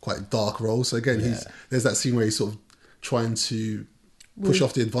quite dark roles. So again there's that scene where he's sort of trying to push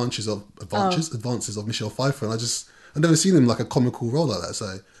off the advances of Michelle Pfeiffer, and I've never seen him like a comical role like that.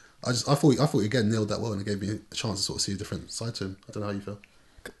 So I thought he again nailed that well, and it gave me a chance to sort of see a different side to him. I don't know how you feel.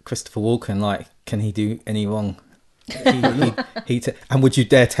 Christopher Walken, like, can he do any wrong? And would you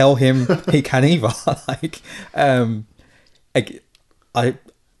dare tell him he can either? Like, I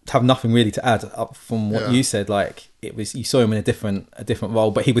have nothing really to add up from what you said. Like, it was, you saw him in a different role,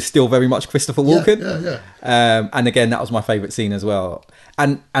 but he was still very much Christopher Walken. And again, that was my favourite scene as well.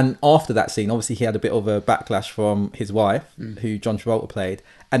 And after that scene, obviously he had a bit of a backlash from his wife, who John Travolta played,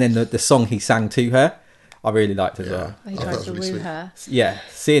 and then the song he sang to her, I really liked as well. He tried to woo her. Yeah,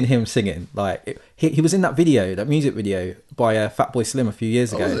 seeing him singing, like he was in that video, that music video by Fatboy Slim a few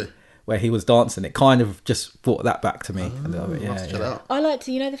years ago, where he was dancing. It kind of just brought that back to me. I liked,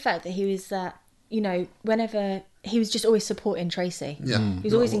 the fact that he was that, whenever he was just always supporting Tracy. Yeah, he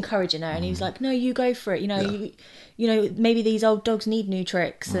was always encouraging her, and he was like, "No, you go for it. Maybe these old dogs need new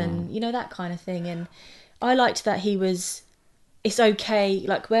tricks, and that kind of thing." And I liked that he was. It's okay,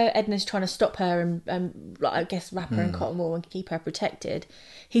 like where Edna's trying to stop her and like, I guess wrap her in cotton wool and keep her protected.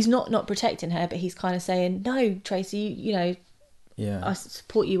 He's not protecting her, but he's kind of saying, "No, Tracy, I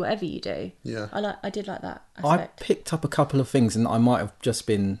support you whatever you do." Yeah, I did like that aspect. I picked up a couple of things, and I might have just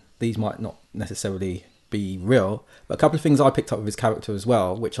been, these might not necessarily be real, but a couple of things I picked up with his character as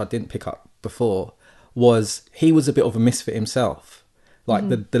well, which I didn't pick up before, was he was a bit of a misfit himself. Like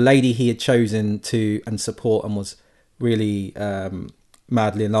the lady he had chosen to and support and was really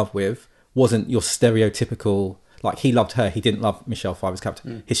madly in love with wasn't your stereotypical, like, he loved her, he didn't love Michelle Pfeiffer's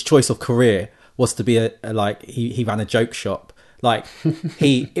character. His choice of career was to be a like he ran a joke shop, like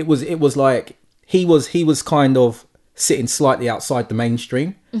it was like he was kind of sitting slightly outside the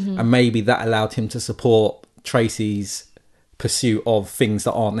mainstream, and maybe that allowed him to support Tracy's pursuit of things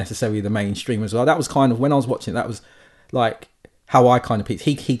that aren't necessarily the mainstream as well. That was kind of, when I was watching it, that was like how I kind of picked.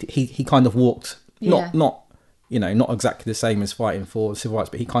 He kind of walked not exactly the same as fighting for civil rights,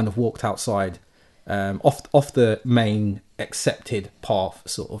 but he kind of walked outside, off the main accepted path,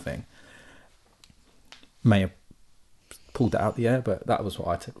 sort of thing. May have pulled that out the air, but that was what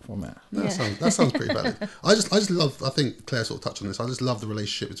I took from it. That sounds pretty valid. I just love, I think Claire sort of touched on this, I just love the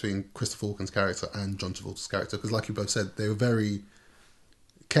relationship between Christopher Walken's character and John Travolta's character, because like you both said, they were very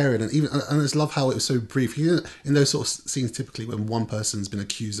caring, and I just love how it was so brief. In those sort of scenes, typically when one person's been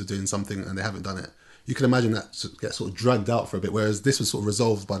accused of doing something and they haven't done it, you can imagine that get sort of dragged out for a bit, whereas this was sort of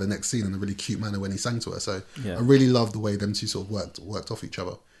resolved by the next scene in a really cute manner when he sang to her. So I really loved the way them two sort of worked off each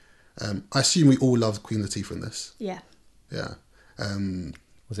other. I assume we all loved Queen Latifah in this. Yeah.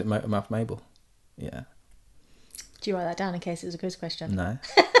 Was it Motormouth Mabel? Yeah. Do you write that down in case it was a quiz question? No.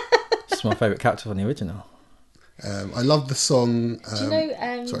 She's my favourite character from the original. I love the song. Do you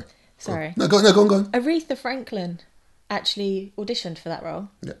know? Sorry. Sorry. No, go on. Aretha Franklin actually auditioned for that role,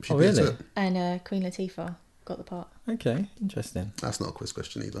 Yeah, she Oh, beat really? it. and Queen Latifah got the part. Okay, interesting. That's not a quiz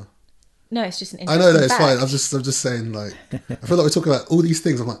question either. No, it's just an I interesting know that it's fact. fine. I'm just saying, like, I feel like we're talking about all these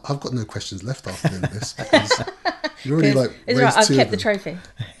things. I'm like, I've got no questions left after doing this because you already like It's raised right, I've two kept of the them. trophy.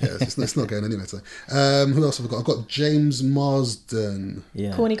 Yeah, it's not going anywhere today. Who else have I got? I've got James Marsden,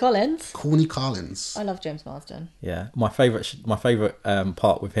 Yeah, Corny Collins. Corny Collins. I love James Marsden. yeah. My favorite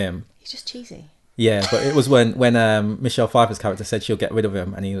part with him. He's just cheesy. Yeah, but it was when Michelle Pfeiffer's character said she'll get rid of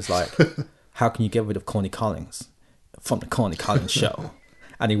him, and he was like, "How can you get rid of Corny Collins from the Corny Collins show?"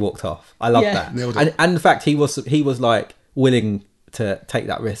 And he walked off. I love Yeah. that, Nailed it. and the fact he was like willing to take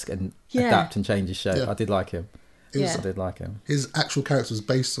that risk and Yeah. adapt and change his show. Yeah. I did like him. Yeah. I did like him. His actual character was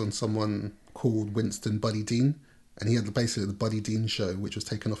based on someone called Winston Buddy Dean, and he had basically the Buddy Dean show, which was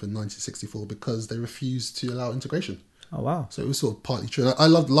taken off in 1964 because they refused to allow integration. Oh wow. So it was sort of partly true. And I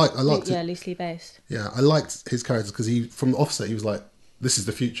liked Yeah, it. loosely based. Yeah, I liked his character because he, from the offset, he was like, "This is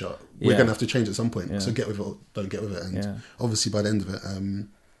the future. We're Yeah. going to have to change at some point. Yeah. So get with it or don't get with it." And Yeah. obviously, by the end of it,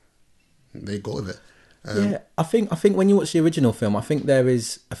 they got with it. Yeah, I think when you watch the original film, I think there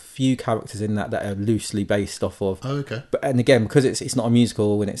is a few characters in that are loosely based off of. Oh, okay. But and again, because it's not a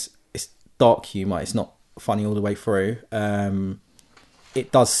musical and it's dark humour, it's not funny all the way through.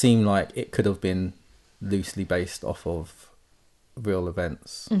 It does seem like it could have been loosely based off of real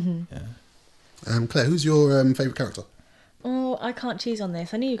events. Mm-hmm. Yeah. Claire, who's your favourite character? Oh, I can't choose on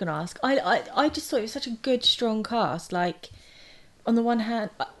this. I knew you were going to ask. I just thought it was such a good, strong cast. Like, on the one hand,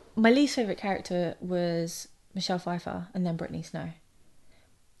 my least favourite character was Michelle Pfeiffer and then Brittany Snow.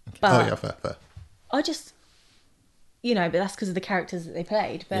 But Oh, yeah, fair. I just, but that's because of the characters that they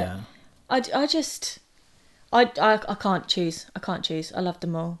played. But Yeah. I can't choose. I can't choose. I love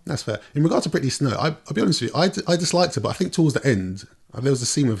them all. That's fair. In regard to Brittany Snow, I'll be honest with you, I disliked her, but I think towards the end, there was a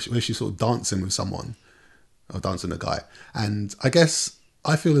scene where she's sort of dancing with someone, or dancing a guy, and I guess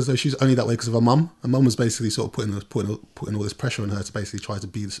I feel as though she's only that way because of her mum. Her mum was basically sort of putting all this pressure on her to basically try to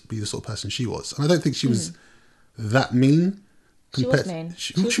be the sort of person she was, and I don't think she was that mean. She was mean.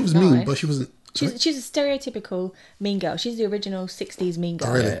 She was mean, but she wasn't. She's a stereotypical mean girl. She's the original 60s mean girl.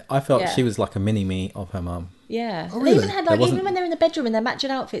 Oh, really? Yeah, I felt Yeah. she was like a mini me of her mum. Yeah. Oh, They even really? had There like wasn't- even when they're in the bedroom in their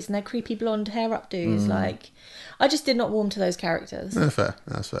matching outfits and their creepy blonde hair updos, like I just did not warm to those characters. No, fair.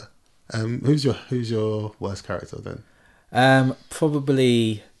 That's fair. Who's your worst character then?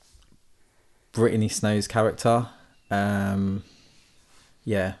 Probably Brittany Snow's character.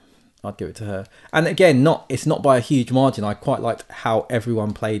 Yeah, I'd give it to her. And again, it's not by a huge margin. I quite liked how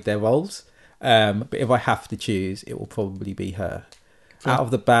everyone played their roles. But if I have to choose, it will probably be her. Out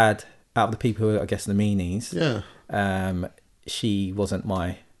of the people who are, I guess, the meanies, Yeah, she wasn't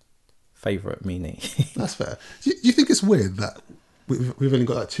my favourite meanie. that's fair. Do you think it's weird that we've only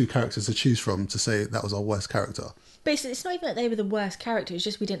got like two characters to choose from to say that was our worst character? But it's not even that they were the worst character. It's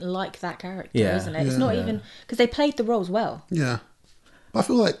just we didn't like that character, Yeah. isn't it? It's not even because they played the roles well. Yeah, but I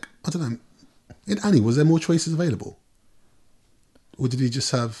feel like, I don't know, in Annie, was there more choices available, or did he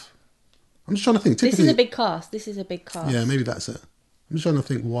just have? I'm just trying to think. This is Typically, a big cast. This is a big cast. yeah, maybe that's it. I'm just trying to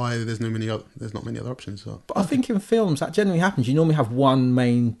think why there's not many other options. So. But I think in films that generally happens. You normally have one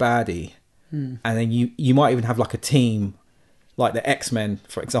main baddie, and then you might even have like a team, like the X-Men,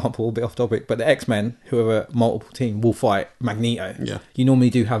 for example, a bit off topic, but the X-Men, who are a multiple team, will fight Magneto. Yeah. You normally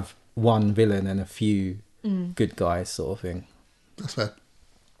do have one villain and a few good guys, sort of thing. That's fair.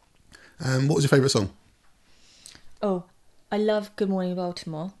 What was your favourite song? Oh, I love Good Morning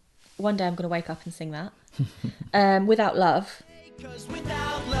Baltimore. One day I'm going to wake up and sing that. Without Love.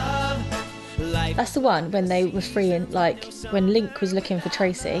 That's the one when they were freeing, like when Link was looking for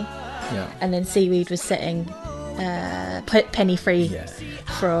Tracy, Yeah. and then Seaweed was sitting penny free Yeah.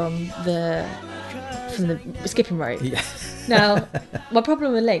 from the skipping rope. Yeah. Now, my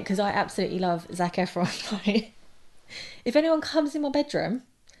problem with Link, because I absolutely love Zac Efron, like, if anyone comes in my bedroom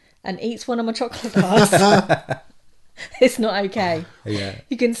and eats one of my chocolate bars, it's not okay. Yeah.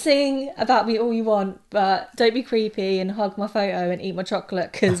 You can sing about me all you want, but don't be creepy and hug my photo and eat my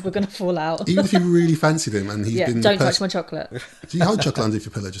chocolate because we're going to fall out. Even if you really fancied him and he's Yeah, been don't the touch my person, chocolate. do you hide chocolate underneath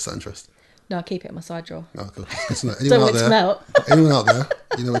your pillow just out of interest? No, I keep it in my side drawer. Oh, cool. It's good to know. Don't Anyone out want it to there? melt. Anyone out there?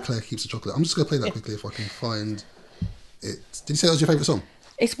 You know where Claire keeps the chocolate. I'm just going to play that quickly if I can find it. Did you say that was your favourite song?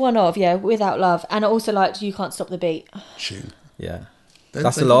 It's one of, yeah, Without Love. And I also liked You Can't Stop the Beat. Tune. Yeah. Then-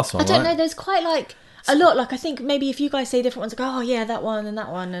 That's the then- last one, I don't right? know, there's quite like a lot. Like, I think maybe if you guys say different ones, like, oh, yeah, that one and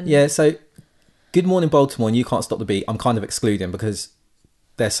that one. And Yeah, so Good Morning Baltimore and You Can't Stop the Beat, I'm kind of excluding because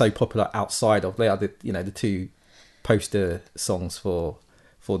they're so popular outside of, they are the two poster songs for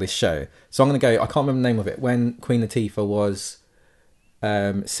this show. So I'm going to go, I can't remember the name of it, when Queen Latifah was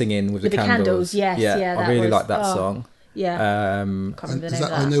singing with With the the candles, yes, yeah, I that really was- like that oh. song. Yeah. Um, Can't remember the Is name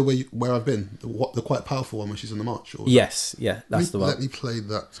that of I that. Know Where I've Been? The quite powerful one when she's on the march? Or yes, yeah, that's the Let one. me play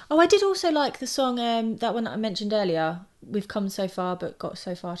that. Oh, I did also like the song, that one that I mentioned earlier. We've come so far, but got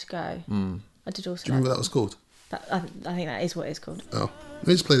so far to go. I did also. Do you remember like what that was called? that. I think that is what it's called. Oh, let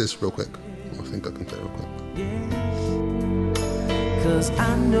me just play this real quick. I think I can play it real quick. 'Cause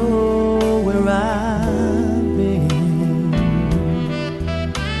I know where I've been.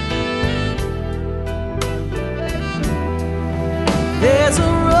 There's a road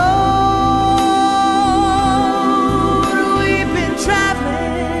we've been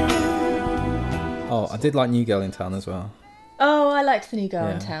traveling. Oh, I did like New Girl in Town as well. Oh, I liked the New Girl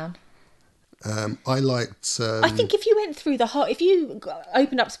in Yeah. Town. I liked. I think if you went through the whole, if you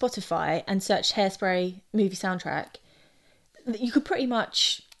opened up Spotify and searched Hairspray movie soundtrack, you could pretty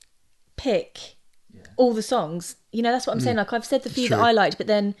much pick all the songs. You know, that's what I'm saying. Like I've said the few that true. I liked, but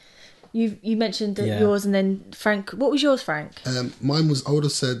then you mentioned that Yeah. yours, and then Frank. What was yours, Frank? Mine was. I would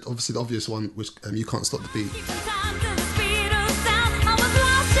have said obviously the obvious one, which You Can't Stop the Beat.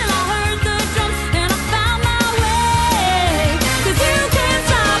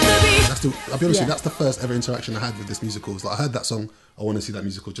 I'll be honest with Yeah. you, that's the first ever interaction I had with this musical. It's like I heard that song, I want to see that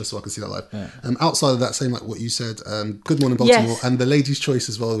musical just so I can see that live. Outside of that, same like what you said, Good Morning Baltimore, Yes. and The Lady's Choice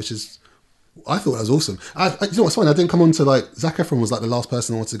as well, which is, I thought that was awesome. You know what's funny? I didn't come on to like, Zac Efron was like the last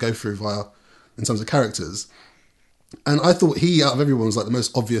person I wanted to go through via, in terms of characters. And I thought he, out of everyone, was like the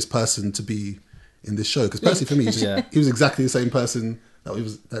most obvious person to be in this show. Because personally for me, Yeah. he was exactly the same person that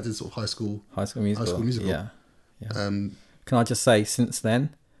did sort of High School Musical. Musical. Yeah. Can I just say, since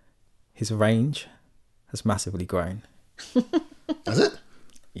then, his range has massively grown. Has it?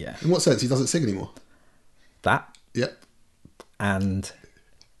 Yeah. In what sense? He doesn't sing anymore? That Yep. and...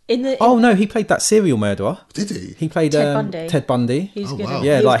 In the Oh, no, he played that serial murderer. Did he? He played Ted Bundy. Ted Bundy. He's Oh, good. wow. at-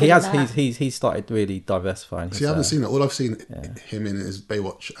 Yeah, was like he good at has, that. he's started really diversifying. See, I haven't seen that. All I've seen him in is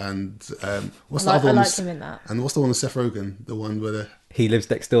Baywatch and what's the I other one? like him in that. And what's the one with Seth Rogen? The one where the He lives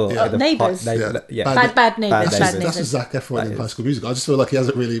next door. Yeah. at the Neighbours. Yeah. Bad Neighbours. that's Bad just Neighbours. Zac Efron That in is. High School Musical. I just feel like he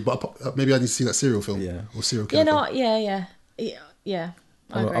hasn't really. But maybe I need to see that serial film. Yeah. Or serial killer. Yeah, film. no, yeah.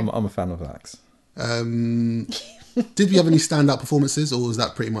 I agree. I'm a fan of Vax. Did we have any standout performances, or was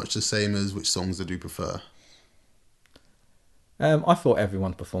that pretty much the same as which songs did you prefer? I thought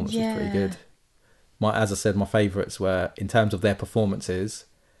everyone's performance was pretty Yeah. good. As I said, my favourites were, in terms of their performances,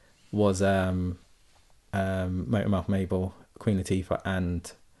 was Motormouth Mable, Queen Latifah, and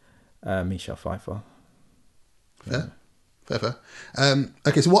Michelle Pfeiffer. Fair.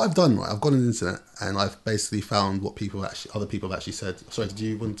 Okay, so what I've done, right? I've gone on the internet and I've basically found what other people have actually said. Sorry, did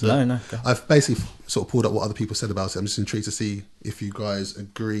you want to? No, go. I've basically sort of pulled up what other people said about it. I'm just intrigued to see if you guys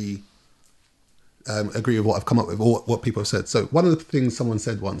agree with what I've come up with or what people have said. So one of the things someone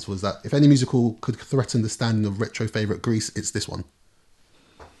said once was that if any musical could threaten the standing of retro favourite Grease, it's this one.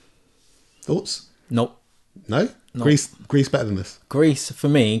 Thoughts? Nope. No? Grease better than this. Grease, for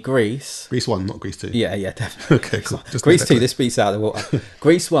me, Grease... Grease 1, not Grease 2. Yeah, definitely. Okay, cool. Just Grease make that 2, clear. this beats out of the water.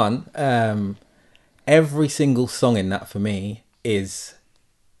 Grease 1, every single song in that for me is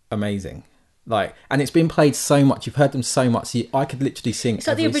amazing. Like, and it's been played so much. You've heard them so much. I could literally sing. It's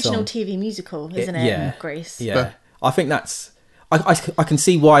like the every original song. TV musical, isn't it? Yeah, Grease. Yeah, But- I think that's. I can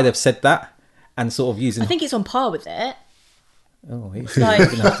see why they've said that and sort of using. I think it's on par with it. Oh, he's Like-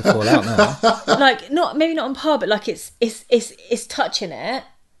 gonna have to fall out now. Like maybe not on par, but like it's touching it.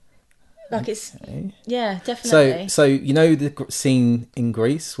 Like it's yeah, definitely. So you know the scene in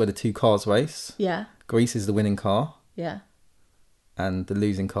Grease where the two cars race. yeah, Grease is the winning car, yeah. and the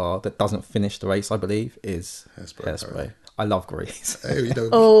losing car that doesn't finish the race, I believe, is Hairspray. I love Grease. Hey, you know,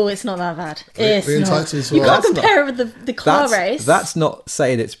 Oh, it's not that bad. It's we're not. entitled as You well. can't compare it with the car race. That's not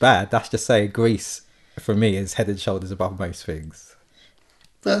saying it's bad. That's just saying Grease, for me, is head and shoulders above most things.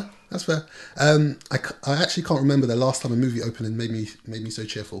 Fair, that's fair. I actually can't remember the last time a movie opening made me so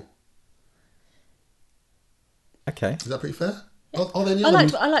cheerful. Okay. Is that pretty fair? Are there any I other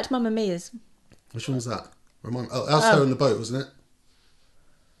liked I liked Mamma Mia's. Which one was that? That was her on the boat, wasn't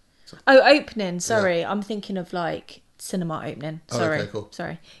it? Oh, opening. Sorry, I'm thinking of like cinema opening. Oh, Sorry, okay, cool.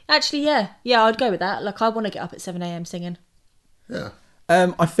 sorry. Actually, yeah, I'd go with that. Like, I want to get up at 7 a.m. singing. Yeah.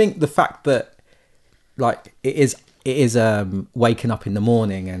 I think the fact that like it is waking up in the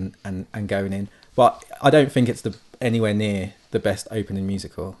morning and going in, but I don't think it's anywhere near the best opening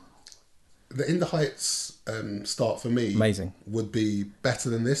musical. The In the Heights start for me Amazing. would be better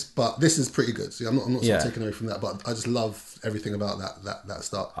than this, but this is pretty good. See, I'm not sort Yeah. of taking away from that, but I just love everything about that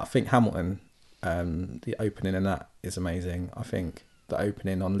start. I think Hamilton, the opening in that is amazing. I think the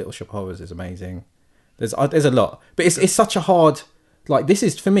opening on Little Shop of Horrors is amazing. There's a lot, but it's such a hard like this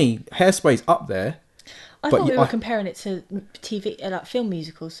is for me, Hairspray's up there. I But thought we you- were I- comparing it to TV, like film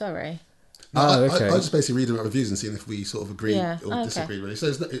musicals. Sorry. No, Oh, I okay. just basically reading out reviews and seeing if we sort of agree Yeah. or Okay. disagree. Really, so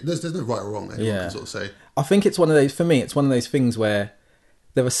there's no right or wrong. Anyone Yeah. can sort of say. I think it's one of those, for me, it's one of those things where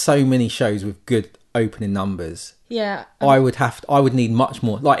there are so many shows with good opening numbers. Yeah. I would need much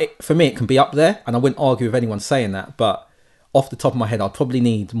more. Like for me, it can be up there, and I wouldn't argue with anyone saying that. But off the top of my head, I'd probably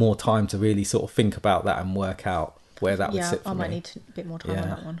need more time to really sort of think about that and work out where that would Yeah, sit for I me. might need a bit more time on Yeah.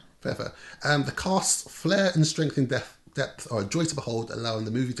 that one. Fair. The cast's flair and strength in depth are a joy to behold, allowing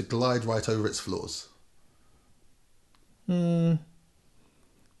the movie to glide right over its flaws. I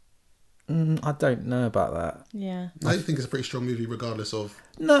don't know about that. Yeah. I think it's a pretty strong movie, regardless of.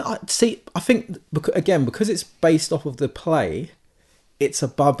 No, I think because it's based off of the play, it's a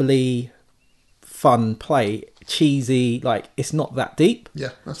bubbly, fun play, cheesy. Like it's not that deep. Yeah,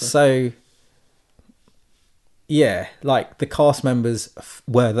 that's fair. So, yeah, like the cast members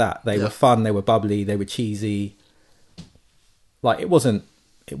were that. They Yeah. were fun. They were bubbly. They were cheesy. Like it wasn't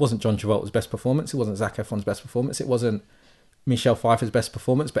John Travolta's best performance. It wasn't Zac Efron's best performance. It wasn't Michelle Pfeiffer's best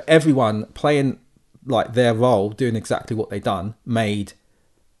performance. But everyone playing like their role, doing exactly what they done, made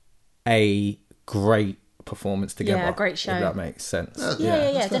a great performance together. Yeah, a great show. If that makes sense.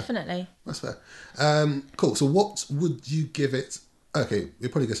 Yeah, that's fair. definitely. That's fair. Cool. So, what would you give it? Okay, you're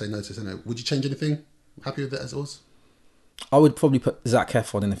probably gonna say no to no. Would you change anything? Happy with it as it was? I would probably put Zac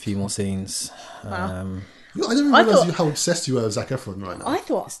Efron in a few more scenes. Wow. I didn't I realize thought- how obsessed you were with Zac Efron right now. I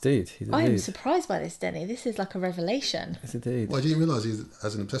thought This dude, he's a I am dude. surprised by this, Denny. This is like a revelation. He's a dude. Why didn't you realise he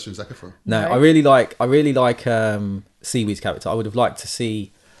has an obsession with Zac Efron? No, No. I really like Seaweed's character. I would have liked to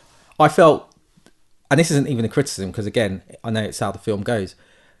see. I felt, and this isn't even a criticism because again, I know it's how the film goes.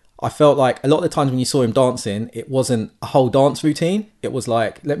 I felt like a lot of the times when you saw him dancing, it wasn't a whole dance routine. It was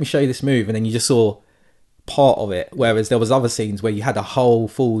like, let me show you this move, and then you just saw part of it. Whereas there was other scenes where you had a whole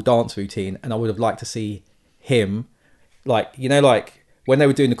full dance routine, and I would have liked to see him, like like when they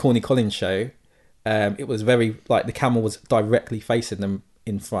were doing the Corny Collins show. It was very like the camera was directly facing them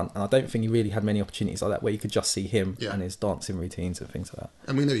in front, and I don't think he really had many opportunities like that where you could just see him Yeah. and his dancing routines and things like that.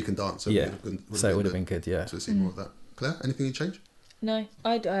 And we know you can dance. So Yeah, would so it would have been good. Yeah, to see more of that. Claire, anything you change? No,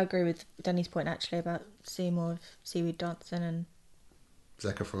 I agree with Danny's point actually about seeing more of Seaweed dancing and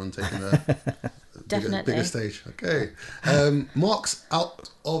Zac Efron taking the Definitely. bigger stage. Okay. Marks out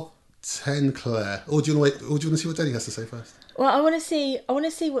of 10, Claire. Or do you want to see what Denny has to say first? well, I want to see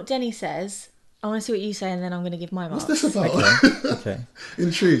what Denny says. I want to see what you say, and then I'm going to give my mark. What's this about? okay.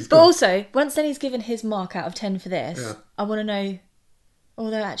 Intrigued. But Go on. also, once Denny's given his mark out of 10 for this, Yeah. I want to know.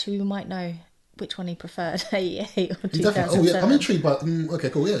 Although actually, we might know which one he preferred, 88 or You 2007. definitely, oh yeah, I'm intrigued. But okay,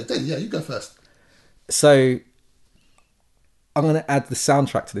 cool. Yeah, Denny, yeah, you go first. So I'm going to add the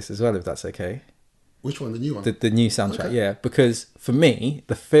soundtrack to this as well, if that's okay. Which one? The new one? The new soundtrack, Okay. yeah. Because for me,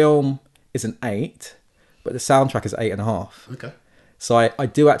 the film is an 8, but the soundtrack is 8.5. Okay. So I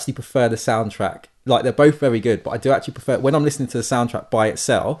do actually prefer the soundtrack. Like they're both very good, but I do actually prefer when I'm listening to the soundtrack by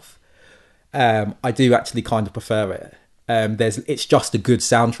itself. I do actually kind of prefer it. It's just a good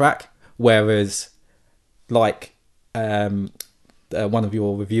soundtrack, whereas like one of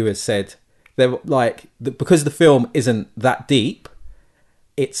your reviewers said, they're like because the film isn't that deep.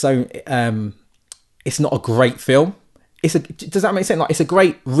 It's not a great film. Does that make sense? Like it's a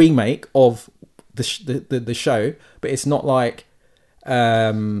great remake of the show, but it's not like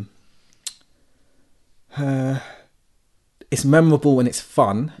it's memorable and it's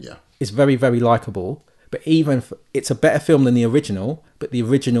fun. Yeah. It's very, very likable. But it's a better film than the original. But the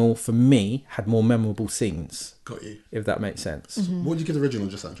original, for me, had more memorable scenes. Got you. If that makes sense. Mm-hmm. What would you give the original,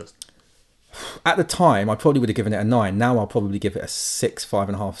 just out of interest? At the time, I probably would have given it a 9. Now I'll probably give it a 6,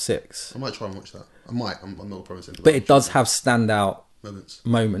 5.5, 6. I might try and watch that. I might. I'm not promising. But it does have standout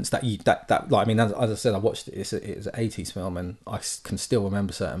moments. that like I mean, as I said, I watched it. It's an 80s film, and I can still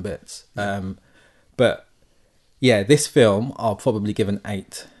remember certain bits. But yeah, this film I'll probably give an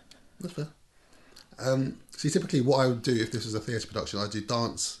 8. That's fair. See, typically what I would do if this was a theatre production, I'd do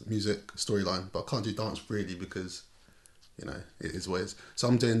dance, music, storyline, but I can't do dance really because, you know, it is what it is. So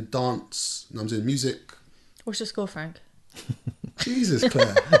I'm doing dance, and I'm doing music. What's your score, Frank? Jesus,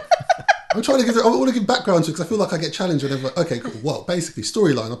 Claire. I want to give background to it because I feel like I get challenged whenever. Okay, cool. Well, basically,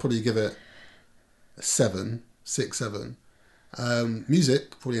 storyline, I'll probably give it a 7, 6, 7.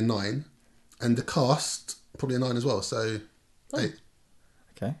 Music, probably a 9. And the cast, probably a 9 as well. So, 8.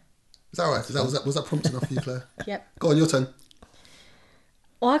 Okay. Is that all right? Was that prompt enough for you, Claire? Yep. Go on, your turn.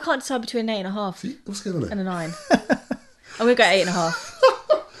 Well, I can't decide between an 8.5 See, what's going on and there? a 9. I'm going to go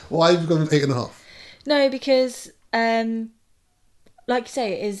 8.5. Why have you gone with 8.5? No, because, like you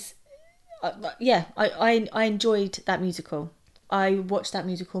say, it is. I enjoyed that musical. I watched that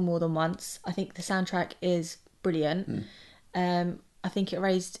musical more than once. I think the soundtrack is brilliant. I think it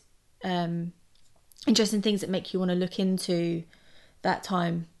raised interesting things that make you want to look into that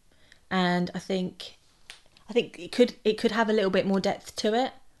time, and I think it could have a little bit more depth to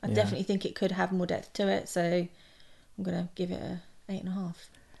it. I definitely think it could have more depth to it. So I'm gonna give it a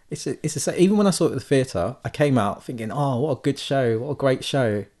 8.5. Even when I saw it at the theatre, I came out thinking, oh, what a good show, what a great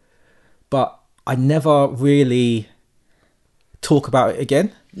show. But I never really talk about it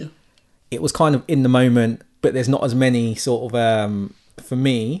again. Yeah. It was kind of in the moment, but there's not as many sort of, for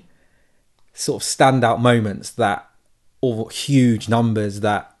me, sort of standout moments or huge numbers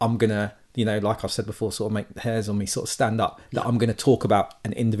that I'm going to, like I've said before, sort of make the hairs on me sort of stand up, that I'm going to talk about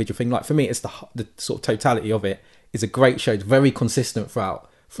an individual thing. Like for me, it's the sort of totality of it. It's a great show. It's very consistent throughout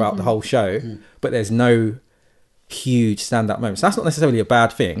the whole show, but there's no huge stand-up moments. That's not necessarily a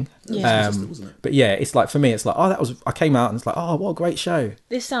bad thing. Wasn't it? But yeah, it's like, for me, it's like, I came out and it's like, oh, what a great show.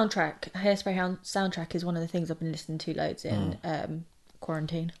 This soundtrack, Hairspray soundtrack, is one of the things I've been listening to loads in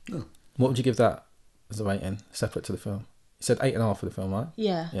quarantine. Oh. What would you give that as a rating, separate to the film? You said 8.5 for the film, right?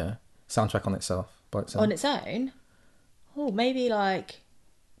 Yeah. Yeah. Soundtrack on itself, by itself. On its own? Oh, maybe like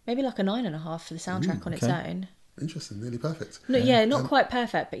a 9.5 for the soundtrack on its own. Interesting, nearly perfect. No, not quite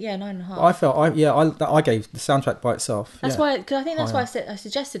perfect, but 9.5. I felt, I gave the soundtrack by itself. That's why, because I think that's Higher. why I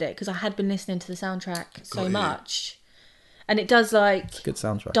suggested it, because I had been listening to the soundtrack so you. much, and it does It's a good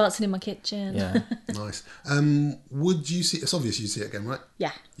soundtrack. dancing in my kitchen. Yeah. Nice. Would you see? It's obvious you see it again, right?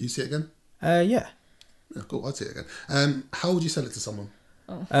 Yeah. You see it again? Yeah. Yeah, cool. I'd see it again. How would you sell it to someone?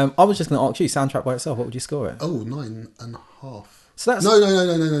 I was just going to ask you, soundtrack by itself, what would you score it? Oh, 9.5. So that's...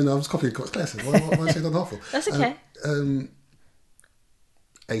 No. I was copying what Claire said. Why did I say 9.5 for? That's okay.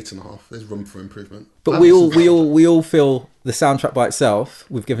 8.5. There's room for improvement. But we all feel the soundtrack by itself,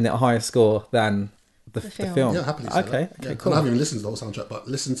 we've given it a higher score than the film. Yeah, happily say Okay, that. Yeah. cool. And I haven't even listened to the whole soundtrack, but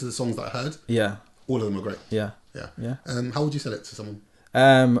listen to the songs that I heard. Yeah. All of them are great. Yeah. Yeah. How would you sell it to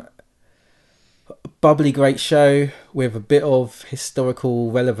someone? Bubbly, great show with a bit of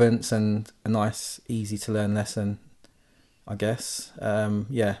historical relevance and a nice, easy to learn lesson, I guess.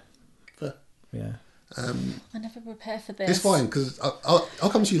 Yeah. Fair. Yeah. I never prepare for this. It's fine because I'll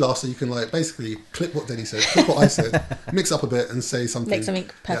come to you last, so you can like basically clip what Denny said, clip what I said, mix up a bit, and say something. Make something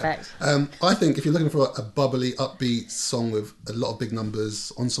perfect. Yeah. I think if you're looking for a bubbly, upbeat song with a lot of big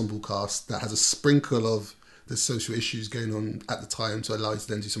numbers, ensemble cast that has a sprinkle of the social issues going on at the time to allow you to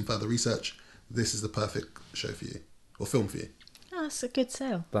then do some further research, this is the perfect show for you or film for you. Oh, that's a good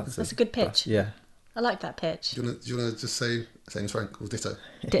sale. That's a good pitch. Yeah. I like that pitch. Do you wanna just say same as Frank or ditto?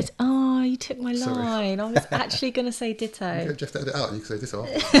 Oh, you took my Sorry. line. I was actually going to say ditto. Okay, just edit it out and you can say ditto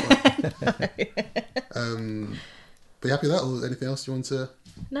after. But you happy with that or anything else you want to?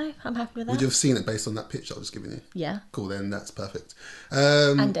 No, I'm happy with that. Would you have seen it based on that pitch I was giving you? Yeah. Cool, then that's perfect.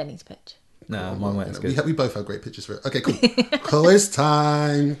 And Denny's pitch. No, mine went good. We both have great pictures for it. Okay, cool. Quiz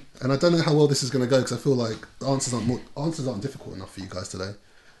time. And I don't know how well this is going to go because I feel like the answers aren't difficult enough for you guys today,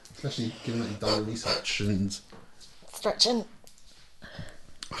 especially given that you've done the research. And Stretching.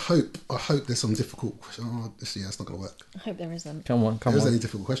 I hope there's some difficult questions. Oh, it's not going to work. I hope there isn't. Come on. There's any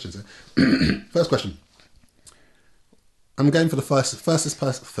difficult questions here. First question. I'm going for the fastest person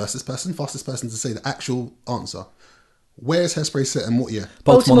to say the actual answer. Where is Hairspray set and what year?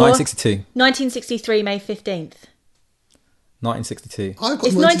 Baltimore 1962. 1963, May 15th. 1962. I've got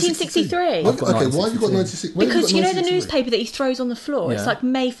It's 1963. Okay, why have you got 1963? Because you know the newspaper that he throws on the floor? It's Yeah. like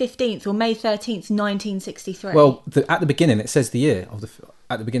May 15th or May 13th, 1963. Well, at the beginning, it says the year of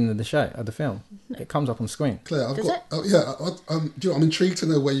at the beginning of the show, of the film. It comes up on screen. Claire, I've Does got. it? Oh, yeah, do you know, I'm intrigued to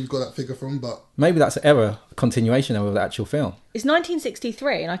know where you've got that figure from, but Maybe that's an error, continuation of the actual film. it's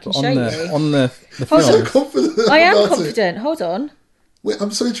 1963 and I can On show the you. on the Hold I'm film. so confident. I am about confident. Hold on. It. Wait,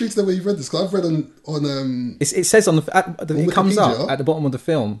 I'm so intrigued to know where you've read this because I've read on It says on it comes Wikipedia? up at the bottom of the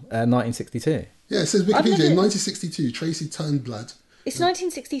film, 1962. yeah, it says I've Wikipedia never- in 1962. Tracy Turnblad. It's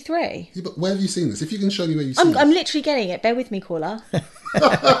 1963. Yeah, but where have you seen this? If you can show me where you've seen I'm this. literally getting it. Bear with me, caller.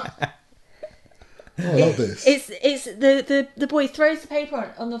 Oh, I love this. It's the boy throws the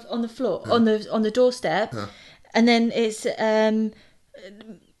paper on the floor on the doorstep, and then it's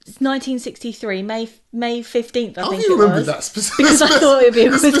 1963 May 15th. I How think do you it remember was that specific? because I thought it would be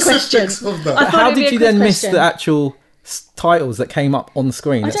a the quiz question. specifics of that? I thought How it'd be did a you quiz then miss question. the actual titles that came up on the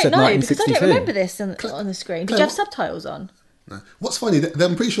screen I that don't said know because I 1962? don't remember this on the screen. Did Claire, you have subtitles on? No. What's funny,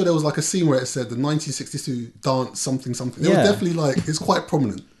 I'm pretty sure there was like a scene where it said the 1962 dance something. It was Yeah. definitely like, it's quite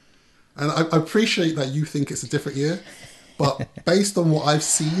prominent. And I appreciate that you think it's a different year, but based on what I've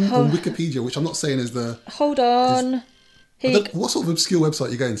seen on Wikipedia, which I'm not saying is the... Hold on. Here you go. What sort of obscure website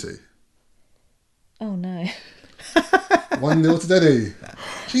are you going to? Oh no. 1-0 to Denny.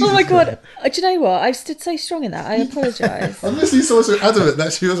 Jesus Oh my Christ. god! Do you know what? I stood so strong in that. I apologise. I'm listening to someone so adamant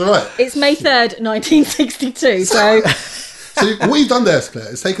that she was right. It's May 3rd, 1962. So So what you've done there,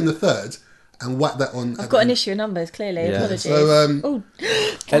 Claire, is taken the third and whacked that on. I've got an issue of numbers. Clearly, Yeah. apologies. So, Oh,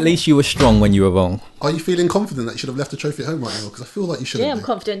 At least you were strong when you were wrong. are you feeling confident that you should have left the trophy at home right now? Because I feel like you should. yeah, I'm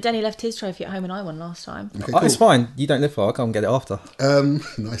confident. Denny left his trophy at home and I won last time. Okay, Oh, cool. it's fine. You don't live far. I'll come and get it after.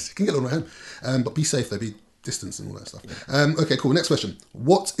 Nice. You can get it on right home. But be safe though. Be distance and all that stuff. Okay, cool. Next question.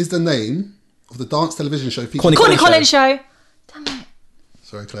 What is the name of the dance television show featuring... Corny Corny Collins show. Damn it!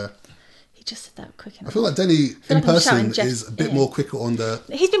 Sorry, Claire. He just said that quick I enough. feel like Denny in like I'm person shouting Jeff is a bit in. more quicker on the...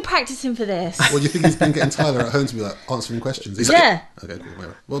 He's been practicing for this. Well, you think he's been getting Tyler at home to be like answering questions? He's Yeah. Like, okay, cool.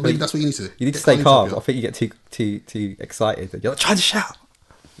 Whatever. Well, maybe that's what you need to do. You need to Get stay Colin calm. to I think you get too excited. You're like, trying to shout.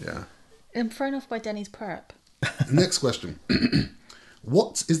 Yeah. I'm thrown off by Denny's prep. Next question.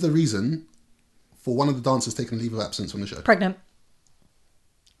 What is the reason for one of the dancers taking a leave of absence from the show? Pregnant.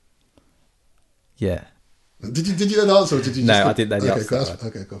 Yeah. Did you know the answer or did you No, just... I didn't know the okay, answer. Cool,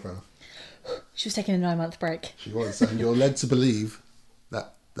 okay, cool, fair enough. She was taking a 9-month break. She was, and you're led to believe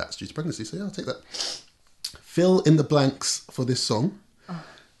that that's due to pregnancy. So yeah, I'll take that. Fill in the blanks for this song.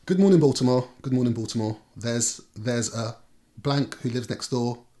 Good morning, Baltimore. Good morning, Baltimore. There's a blank who lives next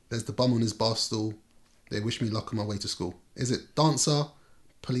door. There's the bum on his bar stool. They wish me luck on my way to school. Is it dancer,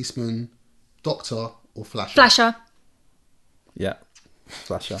 policeman, doctor, or flasher? Flasher. Yeah.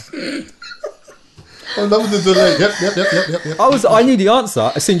 Flasher. I love the delay. Yep. I knew the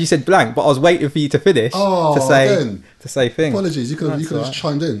answer as soon as you said blank, but I was waiting for you to finish Oh, to say thing. Apologies, you could have That's just all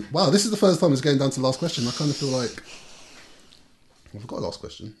chimed in. Wow, this is the first time it's getting down to the last question. I kind of feel like I've got a last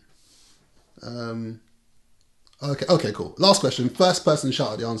question. Okay, cool. Last question. First person to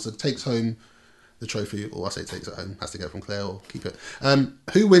shout out the answer takes home the trophy, or I say takes it home, has to get it from Claire or keep it.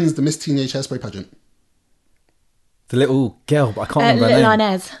 Who wins the Miss Teenage Hairspray pageant? The little girl, but I can't remember her Little name.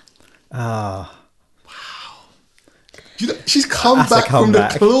 Inez. Ah, She's come That's a back from the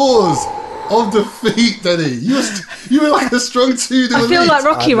comeback. claws of defeat, Denny. You were like a strong 2-0 I feel lead. like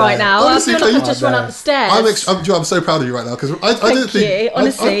Rocky right now. Honestly, I feel like I've I just know. run up the stairs. I'm so proud of you right now because I didn't think. you.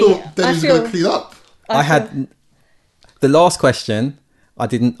 Honestly, I thought Denny I was going feel- to clean up. I had the last question. I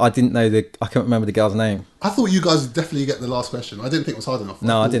didn't know I can't remember the girl's name. I thought you guys would definitely get the last question. I didn't think it was hard enough.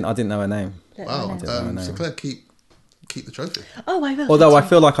 No, I thought- didn't know her name. Wow. know her So name. Claire, keep the trophy. Oh, I will. Although I thank you.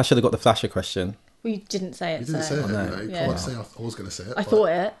 feel like I should have got the flasher question. Well, you didn't say it. You didn't so. say it. no. You know. You Yeah. can't say I was going to say it. I but- thought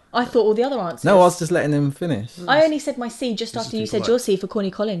it. I thought all the other answers. No, I was just letting him finish. I only said my C just This after is you people said your C for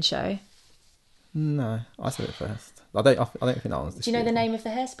Corny Collins show. No, I said it first. I don't think that one's. Do you know the name of the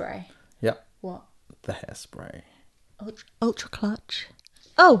hairspray? Yep, What? the hairspray. Ultra Clutch.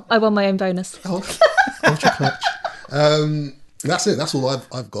 Oh, I won my own bonus. Oh, ultra clutch. That's it. That's all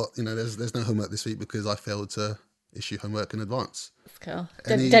I've got. You know, there's no homework this week because I failed to issue homework in advance. That's cool.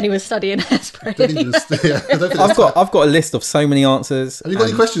 Any- Denny was studying hairspray. Didn't even yeah, I don't think I've got a list of so many answers. Have you got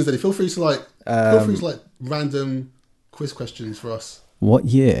any and questions, Denny? Feel free to random quiz questions for us. What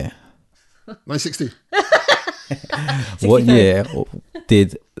year? 960. What year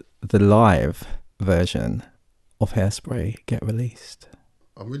did the live version of Hairspray get released?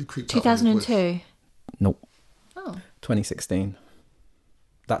 I'm really creeped out. by your voice. 2002. Nope, Oh. 2016.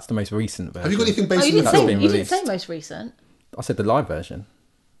 That's the most recent version. Have you got anything Oh, based you on the didn't That's say been you didn't say released. most recent. I said the live version.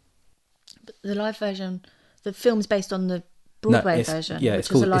 But the live version, the film's based on the Broadway it's, version, yeah, which it's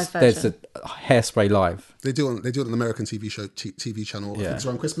is called. a live There's version. a Hairspray live. They do it on an American TV show, TV channel. I think Yeah. it's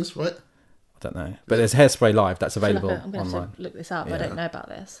around Christmas, right? I don't know, but there's Hairspray live that's I feel like available I'm going to online. have to look this up. I don't know about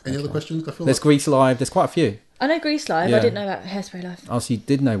this. Any other questions? I feel There's like Grease live. There's quite a few. I know Grease Live. Yeah. I didn't know about Hairspray Live. Oh, so you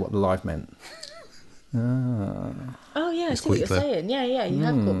did know what the live meant. Oh yeah, I see caught what you, you're Claire. saying. Yeah, you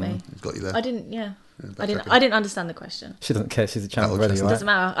have caught me. I've got you there. I didn't. Yeah, I backtracking. didn't understand the question. She doesn't care. She's a champ Oh, already, just- right? Doesn't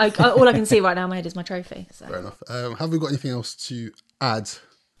matter. All I can see right now in my head is my trophy. So. Fair enough. Have we got anything else to add?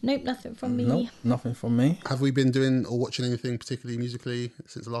 Nope, nothing from me. Nope, nothing from me. Have we been doing or watching anything particularly musically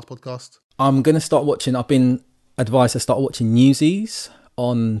since the last podcast? I'm gonna start watching. I've been advised to start watching Newsies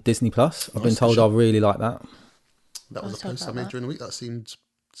on Disney Plus. I've been Nice, told good I really like that. That was a told post I about made that. during the week that seemed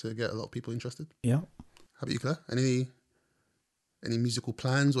to get a lot of people interested. Yeah. How about you, Claire? Any musical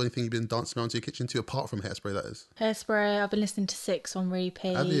plans or anything you've been dancing around to your kitchen to apart from Hairspray, that is? Hairspray. I've been listening to 6 on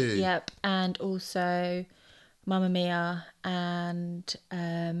repeat. Have you? Yep, and also Mamma Mia and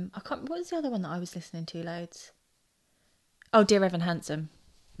I can't. What was the other one that I was listening to loads? Oh, Dear Evan Hansen.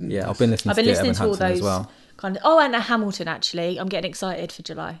 Yeah, I've been listening I've to been Dear listening Evan to all Hansen those as well. kind of. Oh, and Hamilton actually. I'm getting excited for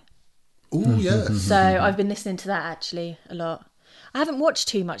July. Oh, yes. So I've been listening to that actually a lot. I haven't watched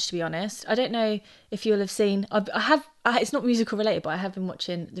too much, to be honest. I don't know if you'll have seen. I have. It's not musical related, but I have been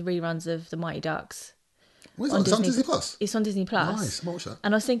watching the reruns of The Mighty Ducks. Where's on that? It's on Disney. Disney Plus. It's on Disney Plus. Nice, watch that.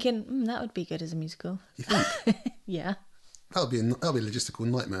 And I was thinking, that would be good as a musical. You think? Yeah. That would be a logistical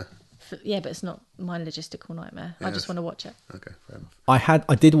nightmare. Yeah, but it's not my logistical nightmare. I just want to watch it. Okay, fair enough.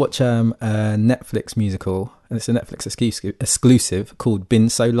 I did watch a Netflix musical, and it's a Netflix exclusive called Been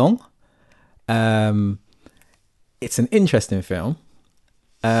So Long. It's an interesting film.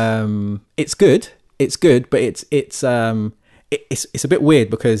 It's good, but it's a bit weird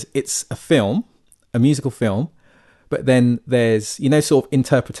because it's a musical film, but then there's sort of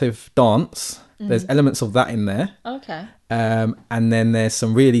interpretive dance. There's elements of that in there. Okay. And then there's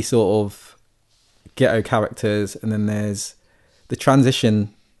some really sort of ghetto characters, and then there's the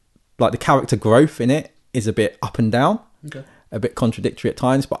transition, like the character growth in it is a bit up and down, a bit contradictory at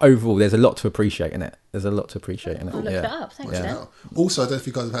times, but overall there's a lot to appreciate in it. I'll look that up. Thanks, Dan. Also, I don't know if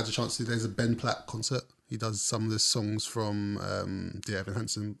you guys have had a chance to. There's a Ben Platt concert. He does some of the songs from Dear Evan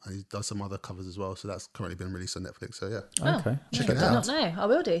Hansen, and he does some other covers as well. So that's currently been released on Netflix. So yeah, Okay. check I it did out. not know. I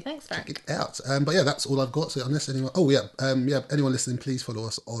will do. Thanks, Frank. Check it out. But yeah, that's all I've got. So unless anyone, anyone listening, please follow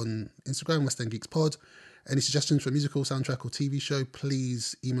us on Instagram, West End Geeks Pod. Any suggestions for a musical, soundtrack, or TV show,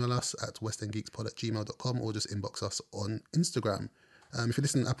 please email us at westendgeekspod@gmail.com or just inbox us on Instagram. If you're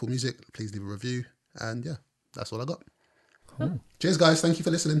listening to Apple Music, please leave a review. And yeah, that's all I got. Cool. Cheers, guys. Thank you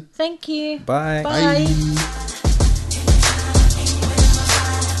for listening. Thank you. Bye. Bye.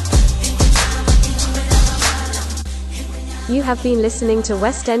 You have been listening to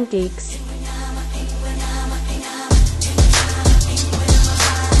West End Geeks.